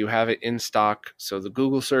batch so you have it in stock. So the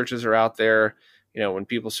Google searches are out there. When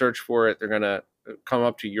people search for it, they're going to come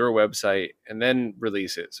up to your website and then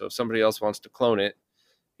release it. So if somebody else wants to clone it,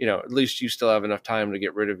 at least you still have enough time to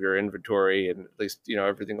get rid of your inventory, and at least,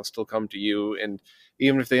 everything will still come to you. And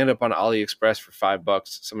even if they end up on AliExpress for $5,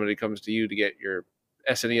 somebody comes to you to get your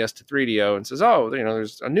SNES to 3DO and says, oh,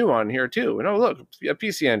 there's a new one here too. And look, a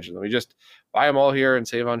PC Engine. Let me just buy them all here and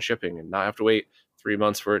save on shipping and not have to wait 3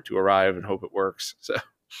 months for it to arrive and hope it works. So,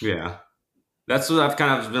 yeah, that's what I've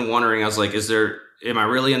kind of been wondering. I was like, am I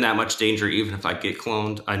really in that much danger even if I get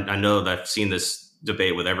cloned? I know that I've seen this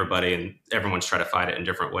debate with everybody and everyone's trying to fight it in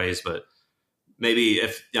different ways, but maybe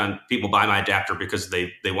if people buy my adapter because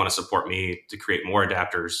they want to support me to create more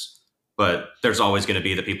adapters, but there's always going to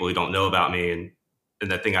be the people who don't know about me. And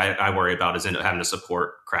the thing I worry about is end up having to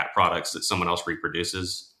support crap products that someone else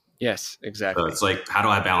reproduces. Yes, exactly. So it's like, how do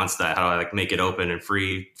I balance that? How do I make it open and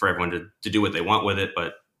free for everyone to do what they want with it,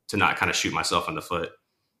 but to not kind of shoot myself in the foot?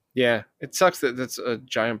 Yeah, it sucks that that's a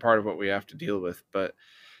giant part of what we have to deal with. But,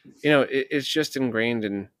 it's just ingrained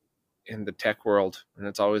in the tech world, and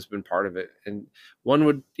it's always been part of it. And one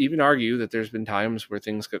would even argue that there's been times where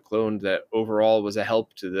things got cloned that overall was a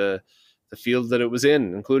help to the field that it was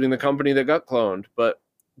in, including the company that got cloned. But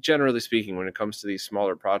generally speaking, when it comes to these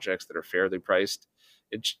smaller projects that are fairly priced,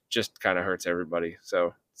 it just kind of hurts everybody. So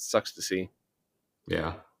it sucks to see.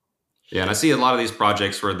 Yeah. Yeah. And I see a lot of these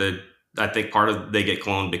projects where I think they get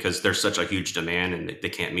cloned because there's such a huge demand and they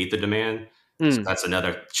can't meet the demand. So that's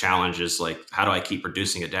another challenge, is like, how do I keep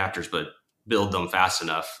producing adapters, but build them fast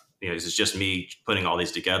enough? It's just me putting all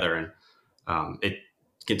these together, and it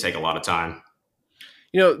can take a lot of time.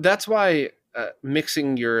 That's why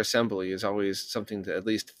mixing your assembly is always something to at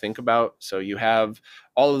least think about. So you have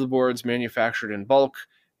all of the boards manufactured in bulk.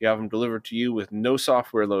 You have them delivered to you with no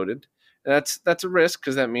software loaded. And that's a risk,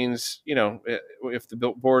 because that means, if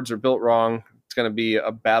the boards are built wrong, it's going to be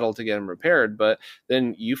a battle to get them repaired. But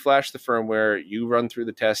then you flash the firmware, you run through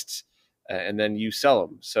the tests, and then you sell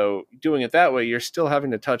them. So doing it that way, you're still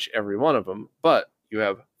having to touch every one of them, but you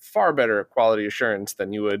have far better quality assurance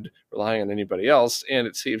than you would relying on anybody else, and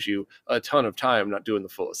it saves you a ton of time not doing the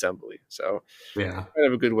full assembly. So yeah, kind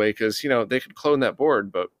of a good way, because they could clone that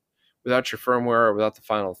board, but without your firmware or without the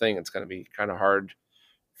final thing, it's going to be kind of hard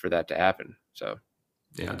for that to happen. So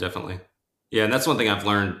yeah, definitely. Yeah, and that's one thing I've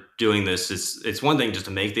learned doing this is it's one thing just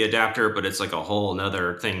to make the adapter, but it's like a whole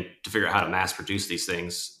nother thing to figure out how to mass produce these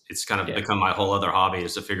things. It's kind of become my whole other hobby,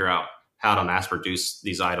 is to figure out how to mass produce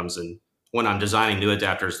these items and when I'm designing new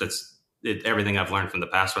adapters, everything I've learned from the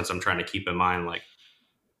past ones, I'm trying to keep in mind. Like,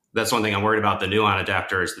 that's one thing I'm worried about the Nuon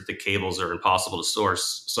adapter is that the cables are impossible to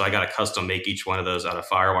source. So I got to custom make each one of those out of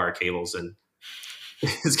Firewire cables, and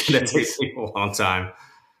it's going to take people a long time.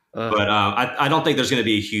 But I don't think there's going to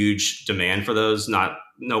be a huge demand for those,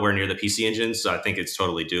 nowhere near the PC Engine. So I think it's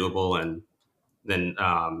totally doable. And then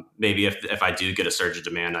maybe if I do get a surge of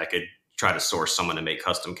demand, I could try to source someone to make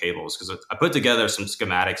custom cables, because I put together some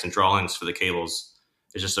schematics and drawings for the cables.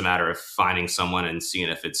 It's just a matter of finding someone and seeing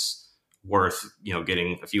if it's worth,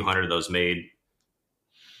 getting a few hundred of those made.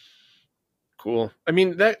 Cool. I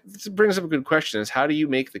mean, that brings up a good question, is how do you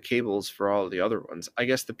make the cables for all of the other ones? I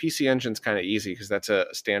guess the PC Engine's kind of easy because that's a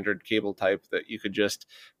standard cable type that you could just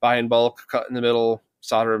buy in bulk, cut in the middle,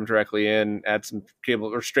 solder them directly in, add some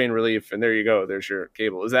cable or strain relief, and there you go. There's your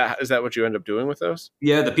cable. Is that what you end up doing with those?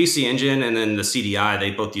 Yeah, the PC Engine and then the CDI,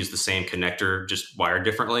 they both use the same connector, just wired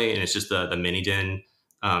differently, and it's just the Mini-DIN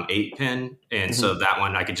 8-pin. And so that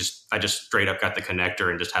one, I just straight up got the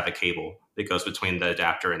connector and just have a cable that goes between the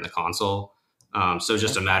adapter and the console. So it's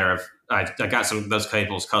just a matter of, I got some of those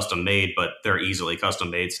cables custom made, but they're easily custom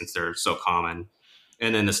made since they're so common.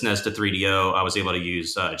 And then the SNES to 3DO, I was able to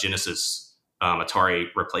use Genesis Atari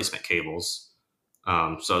replacement cables.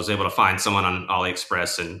 So I was able to find someone on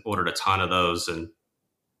AliExpress and ordered a ton of those. And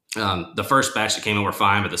the first batch that came in were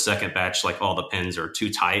fine, but the second batch, like, all the pins are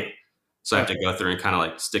too tight. So I have to go through and kind of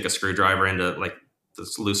like stick a screwdriver into, like,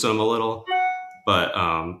 just loosen them a little. But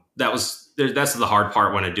that's the hard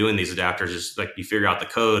part when I'm doing these adapters, is like you figure out the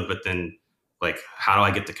code, but then, like, how do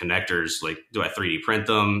I get the connectors? Like, do I 3D print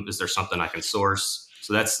them? Is there something I can source?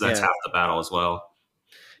 So that's half the battle as well.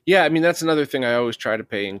 Yeah, I mean, that's another thing I always try to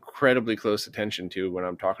pay incredibly close attention to when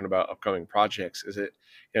I'm talking about upcoming projects.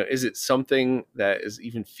 Is it something that is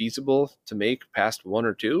even feasible to make past 1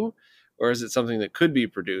 or 2, or is it something that could be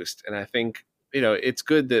produced? And I think, it's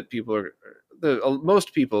good that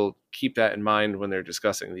most people keep that in mind when they're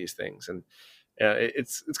discussing these things. And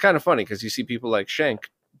it's kind of funny because you see people like Schenk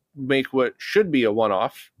make what should be a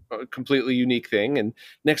one-off, a completely unique thing, and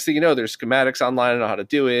next thing you know, there's schematics online on how to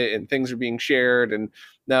do it, and things are being shared, and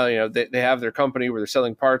now they have their company where they're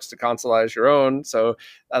selling parts to consoleize your own. So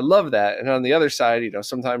I love that. And on the other side,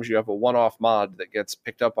 sometimes you have a one-off mod that gets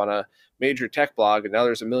picked up on a major tech blog, and now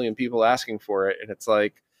there's a million people asking for it, and it's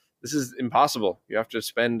like, this is impossible. You have to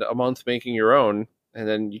spend a month making your own, and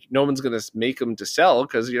then no one's going to make them to sell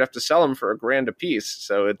because you'd have to sell them for $1,000 a piece.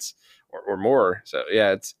 So it's, or more. So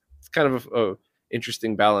yeah, it's kind of a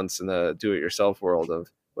interesting balance in the do-it-yourself world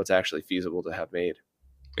of what's actually feasible to have made.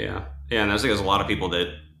 Yeah. And I think there's a lot of people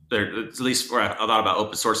that at least where I thought about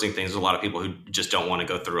open sourcing things, there's a lot of people who just don't want to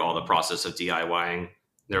go through all the process of DIYing.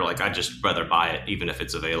 They're like, I'd just rather buy it, even if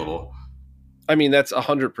it's available. I mean, that's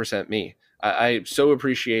 100% me. I so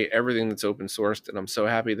appreciate everything that's open sourced, and I'm so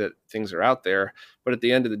happy that things are out there. But at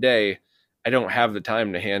the end of the day, I don't have the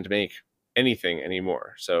time to hand make anything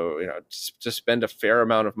anymore. So, to spend a fair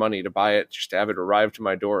amount of money to buy it, just to have it arrive to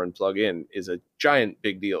my door and plug in, is a giant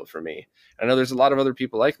big deal for me. I know there's a lot of other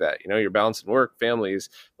people like that. You're balancing work, families,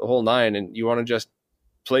 the whole nine, and you want to just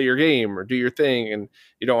play your game or do your thing, and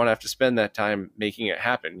you don't want to have to spend that time making it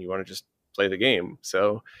happen. You want to just play the game.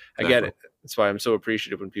 So I get it. That's why I'm so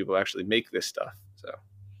appreciative when people actually make this stuff.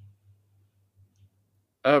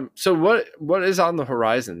 So what is on the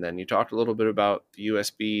horizon then? You talked a little bit about the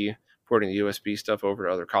USB, porting the USB stuff over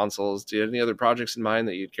to other consoles. Do you have any other projects in mind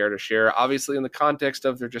that you'd care to share? Obviously, in the context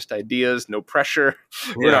of they're just ideas, no pressure.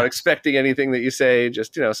 We're not expecting anything that you say,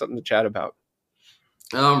 just, something to chat about.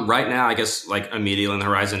 Right now, I guess, like, immediately on the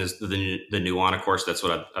horizon is the Nuon, of course. That's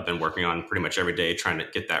what I've been working on pretty much every day, trying to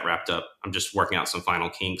get that wrapped up. I'm just working out some final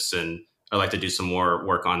kinks, and I'd like to do some more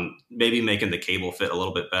work on maybe making the cable fit a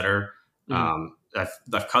little bit better. I've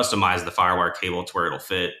customized the Firewire cable to where it'll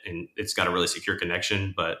fit, and it's got a really secure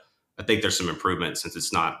connection, but I think there's some improvement since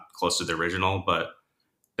it's not close to the original.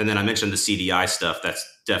 And then I mentioned the CDI stuff. That's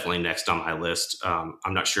definitely next on my list.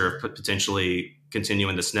 I'm not sure if potentially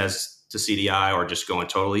continuing the SNES to CDI or just going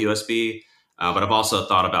totally USB. But I've also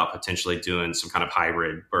thought about potentially doing some kind of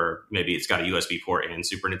hybrid where maybe it's got a USB port and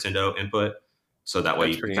Super Nintendo input. So that way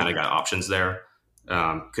you kind of got options there.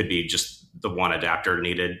 Could be just the one adapter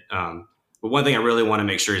needed. But one thing I really want to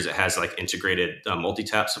make sure is it has like integrated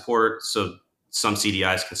multi-tap support. So some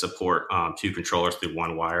CDIs can support 2 controllers through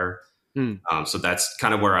 1 wire. So that's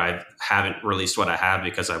kind of where I haven't released what I have,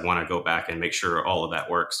 because I want to go back and make sure all of that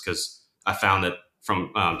works. Because I found that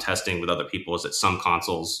from testing with other people is that some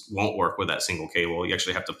consoles won't work with that single cable. You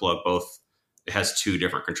actually have to plug both. It has 2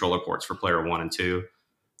 different controller ports for player 1 and 2.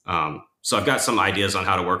 So I've got some ideas on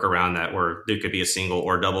how to work around that, where there could be a single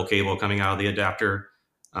or double cable coming out of the adapter.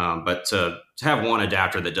 But to have one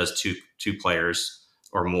adapter that does two players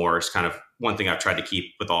or more is kind of one thing I've tried to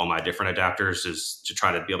keep with all my different adapters, is to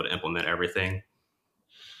try to be able to implement everything.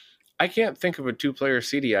 I can't think of a 2-player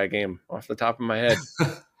CDI game off the top of my head.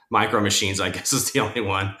 Micro Machines, I guess, is the only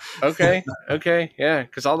one. Okay. Yeah.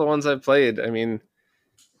 Cause all the ones I've played, I mean,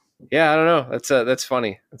 yeah, I don't know. That's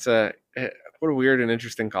funny. What a weird and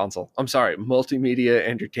interesting console. I'm sorry. Multimedia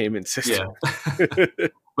entertainment system. Yeah.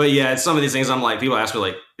 But yeah, it's some of these things I'm like, people ask me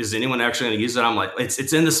like, is anyone actually going to use it? I'm like,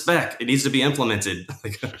 it's in the spec. It needs to be implemented.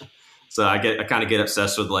 So I kind of get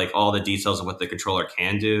obsessed with like all the details of what the controller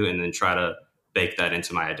can do, and then try to bake that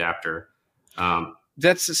into my adapter.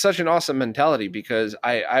 That's such an awesome mentality, because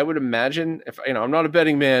I would imagine, if I'm not a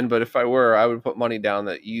betting man, but if I were, I would put money down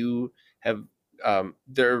that you have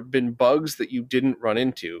there have been bugs that you didn't run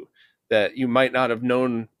into that you might not have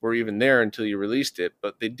known were even there until you released it,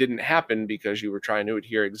 but they didn't happen because you were trying to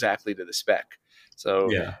adhere exactly to the spec.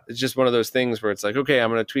 So yeah, it's just one of those things where it's like, okay,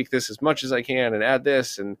 I'm going to tweak this as much as I can and add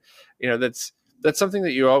this. And, that's something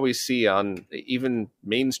that you always see on even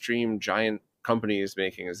mainstream giant companies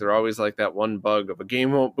making, is they're always like that one bug of a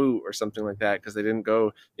game won't boot or something like that, because they didn't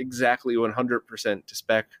go exactly 100% to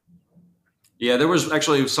spec. Yeah, there was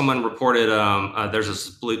actually someone reported there's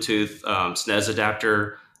this Bluetooth SNES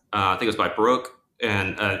adapter, I think it was by Brook,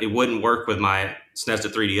 and it wouldn't work with my SNES to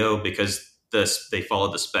 3DO because they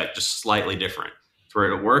followed the spec just slightly different.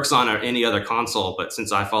 Where it works on any other console, but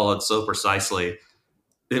since I followed so precisely,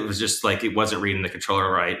 it was just like it wasn't reading the controller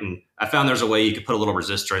right. And I found there's a way you could put a little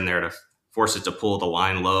resistor in there to force it to pull the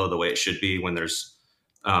line low the way it should be when there's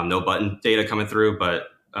no button data coming through. But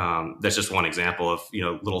that's just one example of,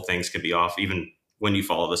 little things can be off even when you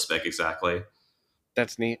follow the spec exactly.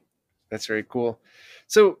 That's neat. That's very cool.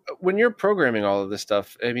 So when you're programming all of this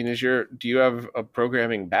stuff, I mean, do you have a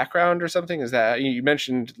programming background or something? Is that, you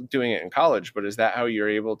mentioned doing it in college, but is that how you're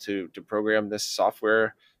able to program this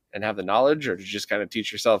software and have the knowledge, or did you just kind of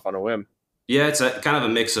teach yourself on a whim? Yeah, it's a kind of a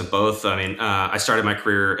mix of both. I mean, I started my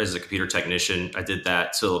career as a computer technician. I did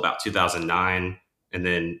that till about 2009, and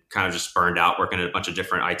then kind of just burned out working at a bunch of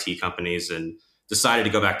different IT companies, and decided to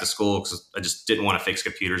go back to school because I just didn't want to fix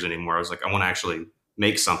computers anymore. I was like, I want to actually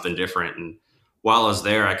make something different. And while I was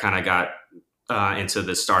there, I kind of got into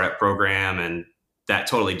the startup program, and that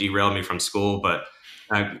totally derailed me from school. But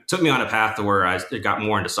it took me on a path to where I got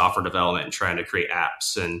more into software development and trying to create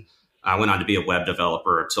apps. And I went on to be a web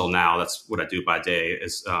developer till now. That's what I do by day,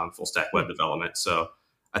 is full stack web development. So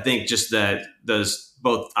I think just that those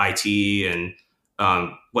both IT and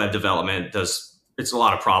web development it's a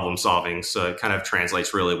lot of problem solving. So it kind of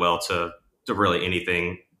translates really well to really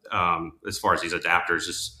anything as far as these adapters.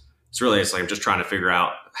 It's like I'm just trying to figure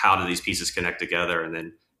out how do these pieces connect together and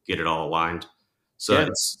then get it all aligned. So yeah,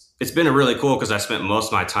 it's been a really cool, because I spent most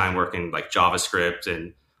of my time working like JavaScript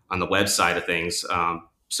and on the web side of things.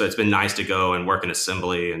 So it's been nice to go and work in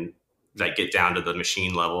assembly and like get down to the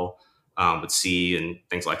machine level with C and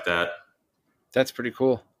things like that. That's pretty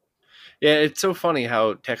cool. Yeah, it's so funny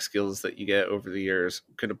how tech skills that you get over the years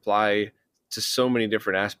could apply to so many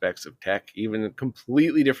different aspects of tech, even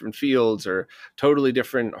completely different fields or totally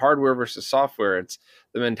different hardware versus software. It's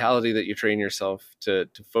the mentality that you train yourself to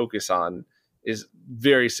focus on is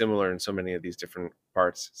very similar in so many of these different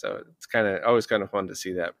parts. So it's always kind of fun to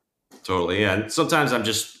see that. Totally. Yeah. And sometimes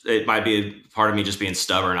it might be a part of me just being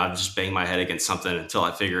stubborn. I'll just bang my head against something until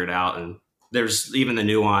I figure it out. And there's even the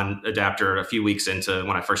Nuon adapter a few weeks into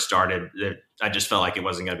when I first started, I just felt like it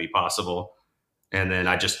wasn't going to be possible. And then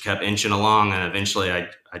I just kept inching along, and eventually I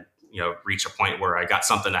reached a point where I got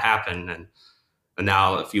something to happen. And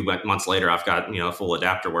now a few months later, I've got, a full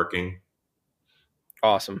adapter working.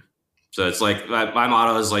 Awesome. So it's like my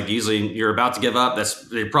motto is like, usually you're about to give up.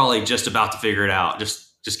 You're probably just about to figure it out.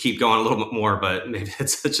 Just keep going a little bit more, but maybe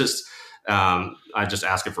it's just, I just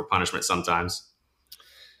asking for punishment sometimes.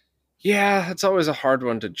 Yeah, it's always a hard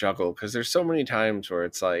one to juggle, because there's so many times where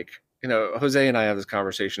it's like, Jose and I have this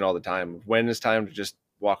conversation all the time. When is time to just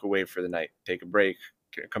walk away for the night, take a break,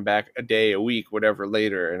 come back a day, a week, whatever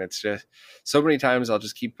later. And it's just so many times I'll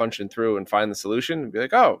just keep punching through and find the solution and be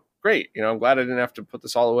like, oh, great. I'm glad I didn't have to put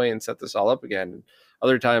this all away and set this all up again. And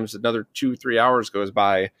other times, another 2-3 hours goes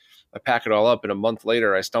by. I pack it all up, and a month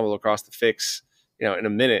later, I stumble across the fix, in a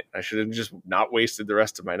minute. I should have just not wasted the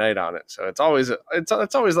rest of my night on it. So it's always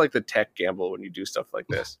like the tech gamble when you do stuff like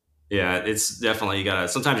this. Yeah, it's definitely,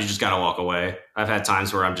 sometimes you just gotta walk away. I've had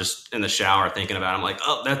times where I'm just in the shower thinking about it. I'm like,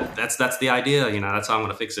 oh, that's the idea. That's how I'm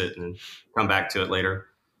going to fix it, and come back to it later.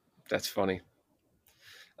 That's funny.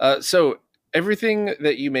 So everything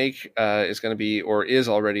that you make is going to be, or is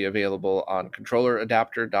already available on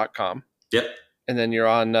controlleradapter.com. Yep. And then you're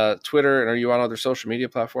on Twitter, and are you on other social media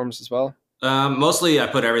platforms as well? Mostly I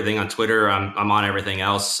put everything on Twitter. I'm on everything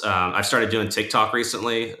else. I've started doing TikTok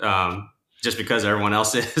recently, just because everyone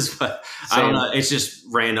else is, but Same. I don't know. It's just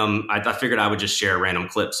random. I figured I would just share random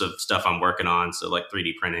clips of stuff I'm working on. So like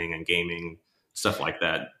 3D printing and gaming, stuff like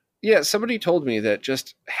that. Yeah. Somebody told me that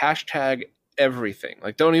just hashtag everything.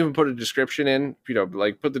 Like, don't even put a description in,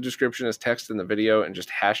 like put the description as text in the video and just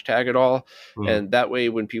hashtag it all. And that way,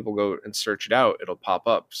 when people go and search it out, it'll pop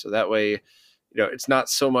up. So that way, it's not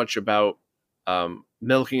so much about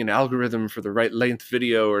milking an algorithm for the right length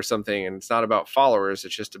video or something, and it's not about followers.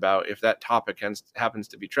 It's just about if that topic happens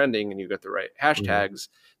to be trending and you get the right hashtags,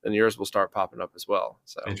 then yours will start popping up as well.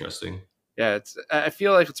 So interesting. Yeah, I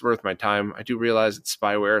feel like it's worth my time. I do realize it's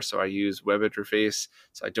spyware, so I use web interface,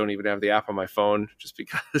 so I don't even have the app on my phone, just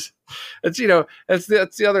because it's that's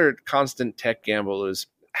the other constant tech gamble is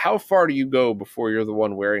how far do you go before you're the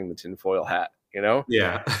one wearing the tinfoil hat?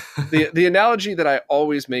 Yeah. The analogy that I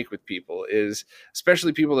always make with people is,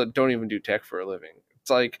 especially people that don't even do tech for a living, it's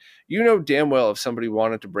like, damn well if somebody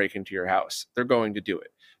wanted to break into your house, they're going to do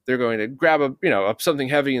it. They're going to grab something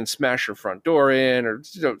heavy and smash your front door in, or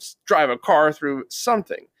drive a car through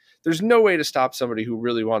something. There's no way to stop somebody who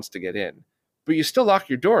really wants to get in, but you still lock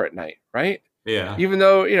your door at night, right? Yeah. Even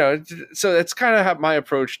though, so that's kind of how my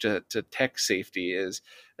approach to tech safety is.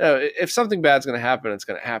 If something bad's going to happen, it's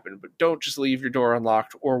going to happen, but don't just leave your door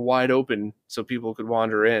unlocked or wide open so people could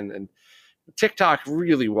wander in. And TikTok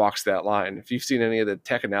really walks that line. If you've seen any of the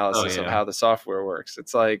tech analysis of how the software works,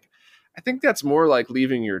 it's like, I think that's more like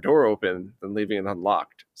leaving your door open than leaving it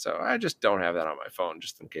unlocked. So I just don't have that on my phone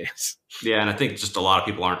just in case. Yeah. And I think just a lot of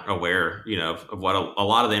people aren't aware, of what a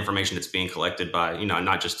lot of the information that's being collected by,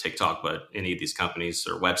 not just TikTok, but any of these companies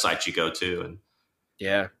or websites you go to. And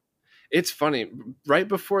yeah, it's funny. Right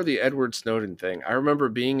before the Edward Snowden thing, I remember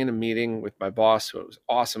being in a meeting with my boss, who was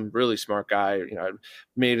awesome, really smart guy. I'd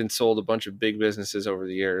made and sold a bunch of big businesses over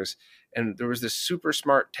the years. And there was this super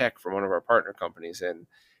smart tech from one of our partner companies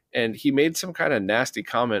and he made some kind of nasty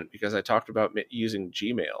comment because I talked about using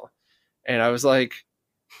Gmail. And I was like,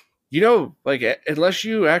 unless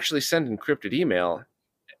you actually send encrypted email,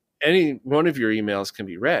 any one of your emails can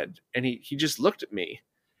be read. And he just looked at me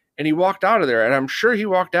and he walked out of there. And I'm sure he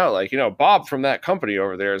walked out like, Bob from that company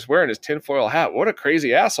over there is wearing his tinfoil hat. What a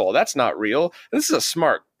crazy asshole. That's not real. And this is a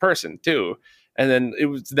smart person too. And then it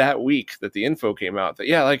was that week that the info came out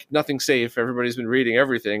that, nothing's safe. Everybody's been reading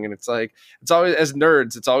everything. And it's like, it's always, as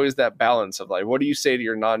nerds, it's always that balance of like, what do you say to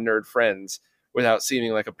your non-nerd friends without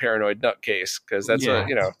seeming like a paranoid nutcase? Because that's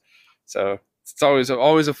so it's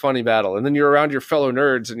always a funny battle. And then you're around your fellow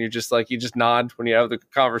nerds and you just nod when you have the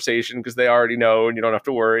conversation because they already know and you don't have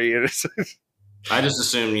to worry. I just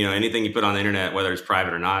assume, anything you put on the internet, whether it's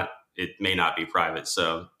private or not, it may not be private.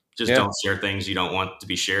 So just don't share things you don't want to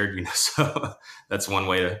be shared, so that's one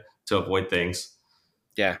way to avoid things.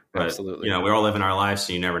 Yeah, but, absolutely. We're all living our lives,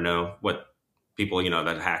 so you never know what people,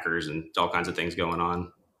 that hackers and all kinds of things going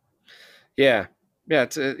on. Yeah. Yeah.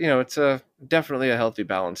 It's definitely a healthy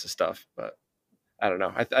balance of stuff, but I don't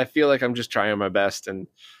know. I feel like I'm just trying my best, and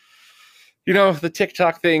the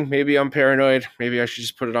TikTok thing, maybe I'm paranoid. Maybe I should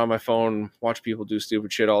just put it on my phone, watch people do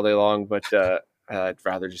stupid shit all day long, but, I'd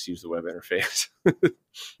rather just use the web interface.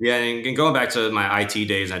 Yeah, and going back to my IT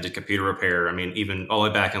days, I did computer repair. I mean, even all the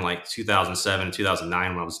way back in like 2007, 2009,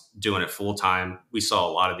 when I was doing it full time, we saw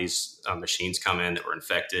a lot of these machines come in that were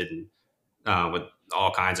infected and with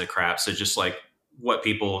all kinds of crap. So just like what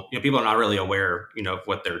people are not really aware, of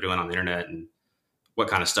what they're doing on the internet and what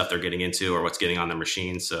kind of stuff they're getting into or what's getting on their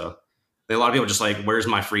machines. So a lot of people just like, where's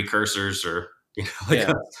my free cursors, or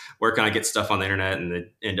where can I get stuff on the internet, and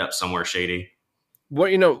they end up somewhere shady.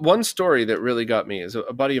 Well, one story that really got me is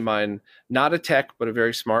a buddy of mine, not a tech, but a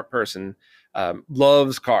very smart person,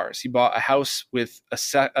 loves cars. He bought a house with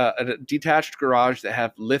a detached garage that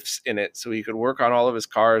had lifts in it so he could work on all of his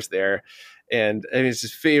cars there. And it's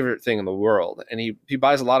his favorite thing in the world. And he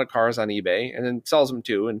buys a lot of cars on eBay and then sells them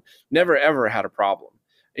too, and never, ever had a problem.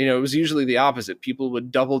 It was usually the opposite. People would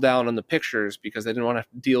double down on the pictures because they didn't want to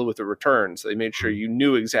deal with the return. So they made sure you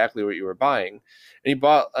knew exactly what you were buying. And he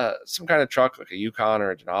bought some kind of truck, like a Yukon or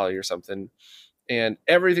a Denali or something. And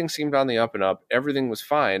everything seemed on the up and up. Everything was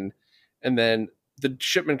fine. And then the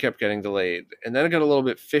shipment kept getting delayed. And then it got a little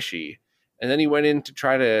bit fishy. And then he went in to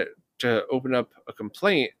try to open up a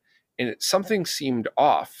complaint. And something seemed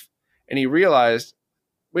off. And he realized,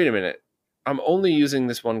 wait a minute. I'm only using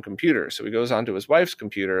this one computer. So he goes onto his wife's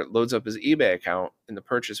computer, loads up his eBay account, and the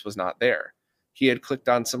purchase was not there. He had clicked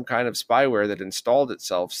on some kind of spyware that installed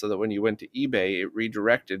itself so that when you went to eBay, it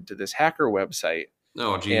redirected to this hacker website.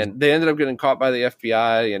 Oh, geez. And they ended up getting caught by the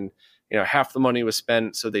FBI. And, half the money was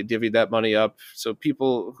spent, so they divvied that money up. So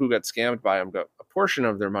people who got scammed by them got a portion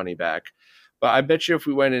of their money back. But I bet you if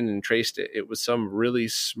we went in and traced it, it was some really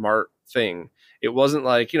smart thing. It wasn't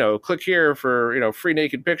like, click here for, free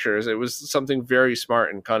naked pictures. It was something very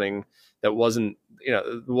smart and cunning that wasn't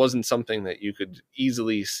something that you could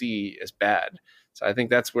easily see as bad. So I think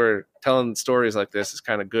that's where telling stories like this is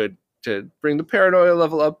kind of good to bring the paranoia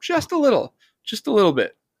level up just a little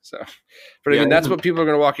bit. So, but I mean, that's what people are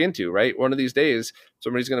going to walk into, right? One of these days,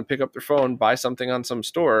 somebody's going to pick up their phone, buy something on some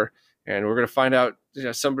store, and we're going to find out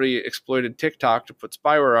somebody exploited TikTok to put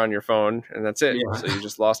spyware on your phone, and that's it. Yeah. So you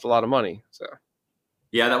just lost a lot of money. So,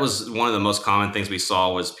 yeah, that was one of the most common things we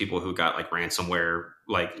saw was people who got like ransomware,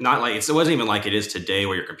 like not like it wasn't even like it is today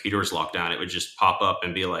where your computer is locked down. It would just pop up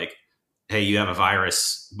and be like, "Hey, you have a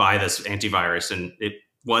virus. Buy this antivirus," and it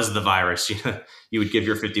was the virus. You would give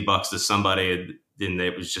your $50 to somebody, and then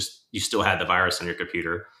it was just you still had the virus on your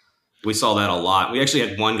computer. We saw that a lot. We actually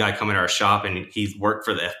had one guy come into our shop and he worked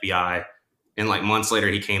for the FBI. And like months later,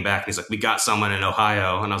 he came back and he's like, "We got someone in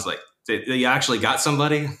Ohio." And I was like, "You actually got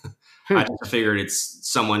somebody?" I just figured it's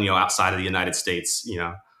someone, outside of the United States,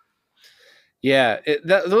 Yeah,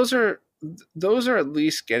 those are at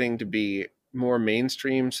least getting to be more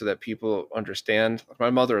mainstream so that people understand. My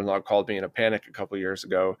mother-in-law called me in a panic a couple of years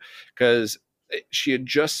ago because she had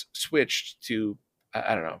just switched to,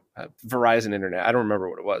 I don't know, Verizon Internet. I don't remember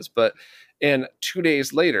what it was, and 2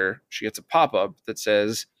 days later, she gets a pop-up that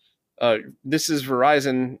says, "This is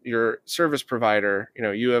Verizon, your service provider.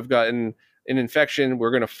 You have gotten an infection. We're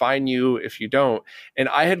going to fine you if you don't." And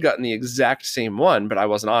I had gotten the exact same one, but I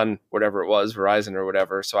wasn't on whatever it was, Verizon or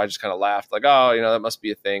whatever. So I just kind of laughed like, "Oh, that must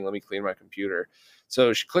be a thing. Let me clean my computer."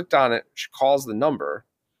 So she clicked on it. She calls the number.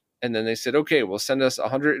 And then they said, "Okay, well, send us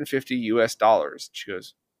 $150 US." She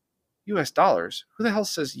goes, "US dollars? Who the hell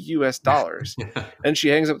says US dollars?" And she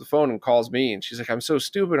hangs up the phone and calls me. And she's like, I'm so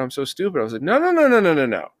stupid. I was like,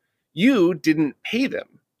 no. You didn't pay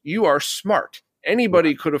them. You are smart.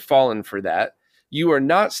 Anybody could have fallen for that. You are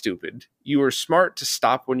not stupid. You were smart to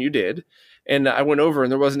stop when you did. And I went over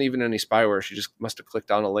and there wasn't even any spyware. She just must have clicked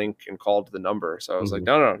on a link and called the number. So I was like,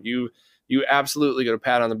 no, you absolutely got a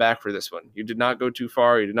pat on the back for this one. You did not go too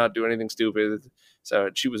far. You did not do anything stupid. So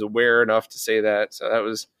she was aware enough to say that. So that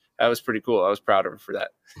was pretty cool. I was proud of her for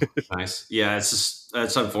that. Nice. Yeah, it's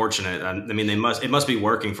unfortunate. I mean, it must be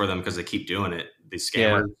working for them because they keep doing it. These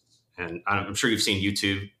scammers. Yeah. And I'm sure you've seen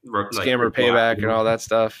YouTube scammer payback and all that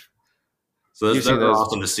stuff. So those are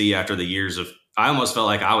awesome to see after the years of. I almost felt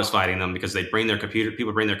like I was fighting them because people bring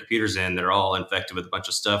their computers in. They're all infected with a bunch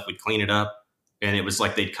of stuff. We'd clean it up. And it was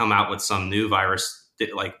like they'd come out with some new virus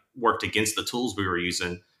that like worked against the tools we were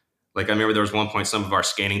using. Like I remember there was one point some of our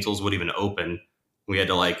scanning tools wouldn't even open. We had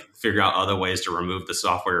to like figure out other ways to remove the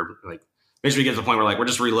software. Like eventually get to the point where like we're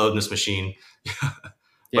just reloading this machine.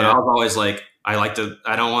 But I was always like, I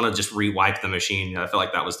don't want to just re-wipe the machine. I feel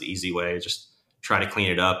like that was the easy way. Just try to clean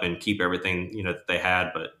it up and keep everything that they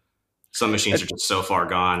had. But some machines are just so far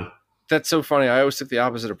gone. That's so funny. I always took the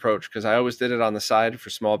opposite approach because I always did it on the side for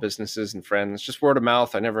small businesses and friends, just word of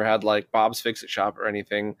mouth. I never had like Bob's Fix-It Shop or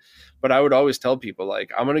anything, but I would always tell people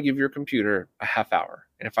like, I'm going to give your computer a half hour.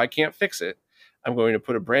 And if I can't fix it, I'm going to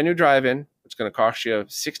put a brand new drive in. It's going to cost you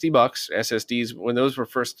 $60. SSDs, when those were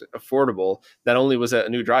first affordable, not only was that a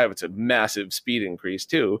new drive, it's a massive speed increase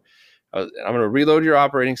too. I'm going to reload your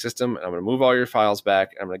operating system and I'm going to move all your files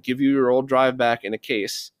back. I'm going to give you your old drive back in a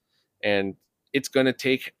case, and it's going to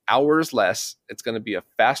take hours less. It's going to be a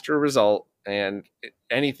faster result. And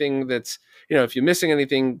anything that's, if you're missing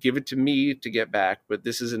anything, give it to me to get back. But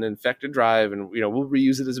this is an infected drive, and, we'll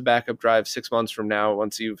reuse it as a backup drive 6 months from now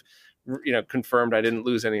once you've, confirmed I didn't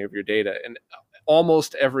lose any of your data. And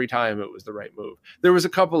almost every time it was the right move. There was a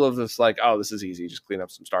couple of this like, oh, this is easy. Just clean up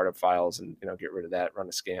some startup files and, get rid of that, run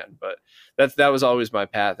a scan. But that was always my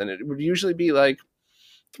path. And it would usually be like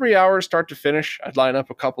 3 hours start to finish. I'd line up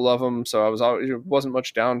a couple of them. So it wasn't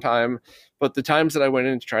much downtime, but the times that I went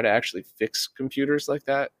in to try to actually fix computers like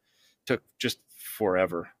that took just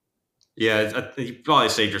forever. Yeah. You probably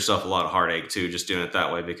saved yourself a lot of heartache too, just doing it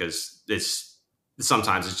that way, because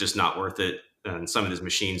sometimes it's just not worth it. And some of these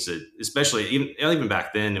machines that, especially even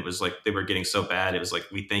back then, it was like they were getting so bad. It was like,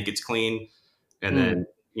 we think it's clean. And then,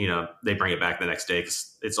 they bring it back the next day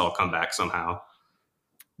because it's all come back somehow.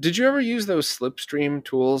 Did you ever use those Slipstream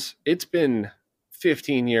tools? It's been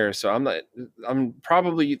 15 years, so I'm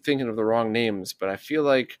probably thinking of the wrong names, but I feel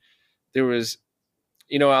like there was,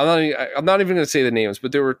 I'm not even going to say the names,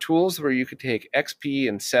 but there were tools where you could take XP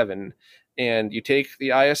and 7 and you take the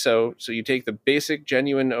ISO. So you take the basic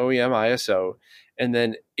genuine OEM ISO, and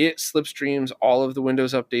then it slipstreams all of the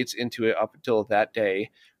Windows updates into it up until that day,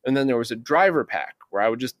 And then there was a driver pack where I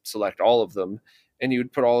would just select all of them, and you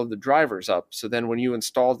would put all of the drivers up. So then when you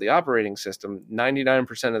installed the operating system,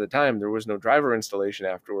 99% of the time, there was no driver installation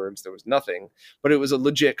afterwards. There was nothing, but it was a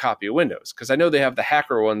legit copy of Windows. Because I know they have the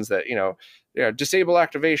hacker ones that, disable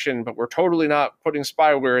activation, but we're totally not putting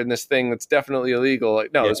spyware in this thing that's definitely illegal.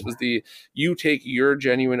 Like, no, This was you take your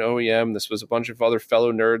genuine OEM. This was a bunch of other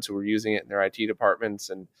fellow nerds who were using it in their IT departments,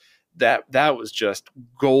 and that was just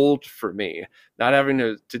gold for me. Not having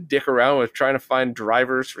to dick around with trying to find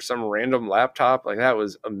drivers for some random laptop, like that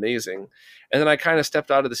was amazing. And then I kind of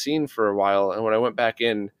stepped out of the scene for a while, and when I went back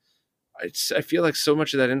in, I feel like so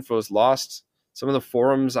much of that info is lost. Some of the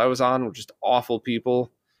forums I was on were just awful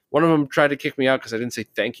people. One of them tried to kick me out because I didn't say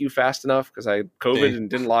thank you fast enough because I had COVID and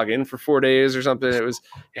didn't log in for 4 days or something.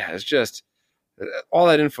 It's just all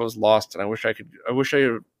that info is lost, and I wish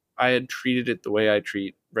I had treated it the way I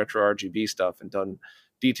treat retro RGB stuff and done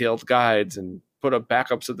detailed guides and put up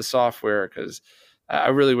backups of the software, because I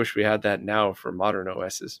really wish we had that now for modern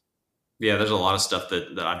OSs. Yeah, there's a lot of stuff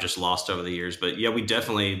that I've just lost over the years. But yeah, we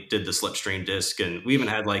definitely did the Slipstream disk, and we even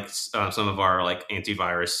had some of our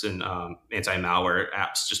antivirus and anti-malware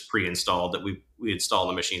apps just pre-installed that we installed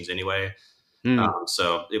the machines anyway.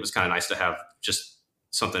 So it was kind of nice to have just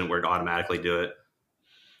something where it automatically do it.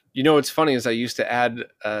 What's funny is I used to add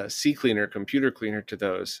CCleaner, computer cleaner, to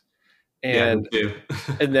those. And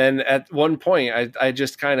and then at one point, I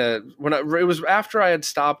just kind of, it was after I had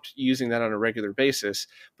stopped using that on a regular basis,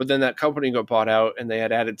 but then that company got bought out and they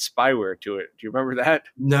had added spyware to it. Do you remember that?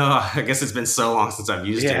 No, I guess it's been so long since I've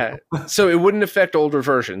used it. So it wouldn't affect older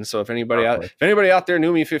versions. So if anybody out there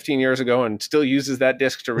knew me 15 years ago and still uses that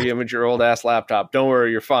disk to reimage your old ass laptop, don't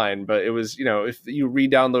worry, you're fine. But it was, if you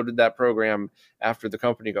re-downloaded that program after the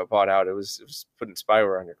company got bought out, it was putting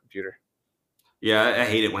spyware on your computer. Yeah, I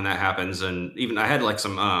hate it when that happens. And even I had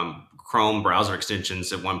some Chrome browser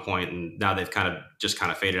extensions at one point, and now they've kind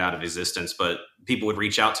of faded out of existence. But people would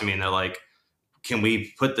reach out to me and they're like, can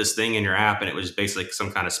we put this thing in your app? And it was basically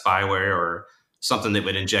some kind of spyware or something that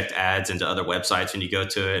would inject ads into other websites when you go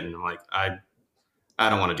to it. And I'm like, I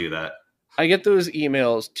don't want to do that. I get those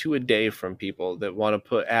emails 2 a day from people that want to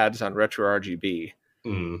put ads on retro RGB.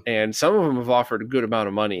 And some of them have offered a good amount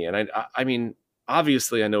of money. And I mean,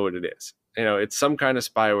 obviously I know what it is. It's some kind of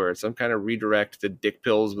spyware, it's some kind of redirect to dick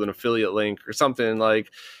pills with an affiliate link or something. Like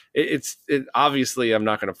obviously I'm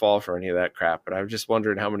not going to fall for any of that crap, but I've just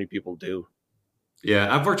wondered how many people do.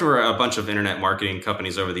 Yeah, I've worked for a bunch of internet marketing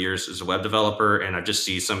companies over the years as a web developer, and I just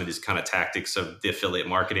see some of these kind of tactics of the affiliate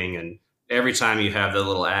marketing. And every time you have the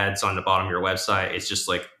little ads on the bottom of your website, it's just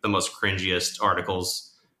like the most cringiest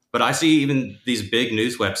articles. But I see even these big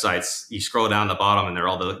news websites, you scroll down the bottom and they're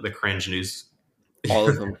all the cringe news. All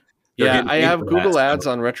of them. Yeah, I have Google Ads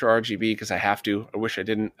on retro RGB because I have to. I wish I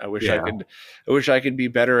didn't. I wish I could be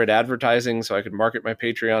better at advertising so I could market my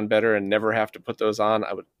Patreon better and never have to put those on.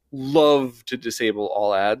 I would love to disable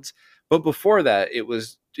all ads. But before that, it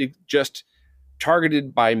just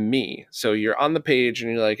targeted by me. So you're on the page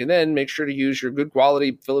and you're like, and then make sure to use your good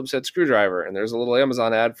quality Phillips head screwdriver. And there's a little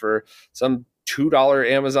Amazon ad for some $2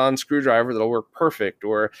 Amazon screwdriver that'll work perfect,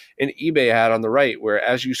 or an eBay ad on the right where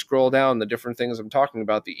as you scroll down the different things I'm talking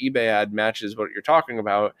about, the eBay ad matches what you're talking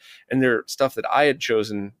about, and they're stuff that I had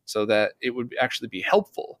chosen so that it would actually be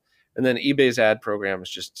helpful. And then eBay's ad program is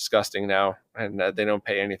just disgusting now, and they don't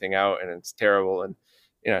pay anything out, and it's terrible. And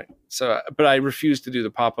but I refuse to do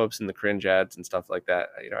the pop-ups and the cringe ads and stuff like that.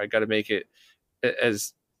 I got to make it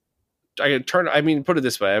as put it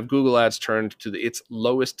this way. I have Google Ads turned to its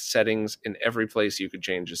lowest settings in every place you could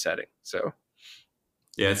change a setting. So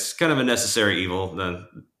yeah, it's kind of a necessary evil. The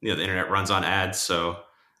internet runs on ads, so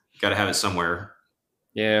you got to have it somewhere.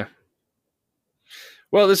 Yeah.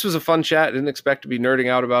 Well, this was a fun chat. I didn't expect to be nerding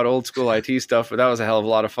out about old school IT stuff, but that was a hell of a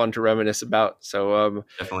lot of fun to reminisce about. So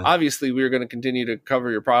obviously we're going to continue to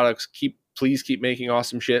cover your products. Please keep making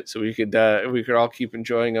awesome shit so we could all keep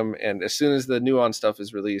enjoying them. And as soon as the Nuon stuff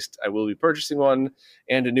is released, I will be purchasing one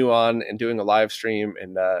and a Nuon and doing a live stream.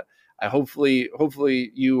 And I hopefully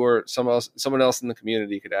you or someone else in the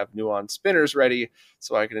community could have Nuon spinners ready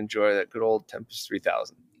so I can enjoy that good old Tempest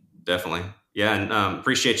 3000. Definitely. Yeah. And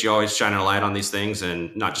appreciate you always shining a light on these things,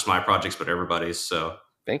 and not just my projects, but everybody's. So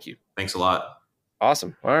thank you. Thanks a lot.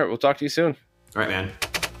 Awesome. All right. We'll talk to you soon. All right, man.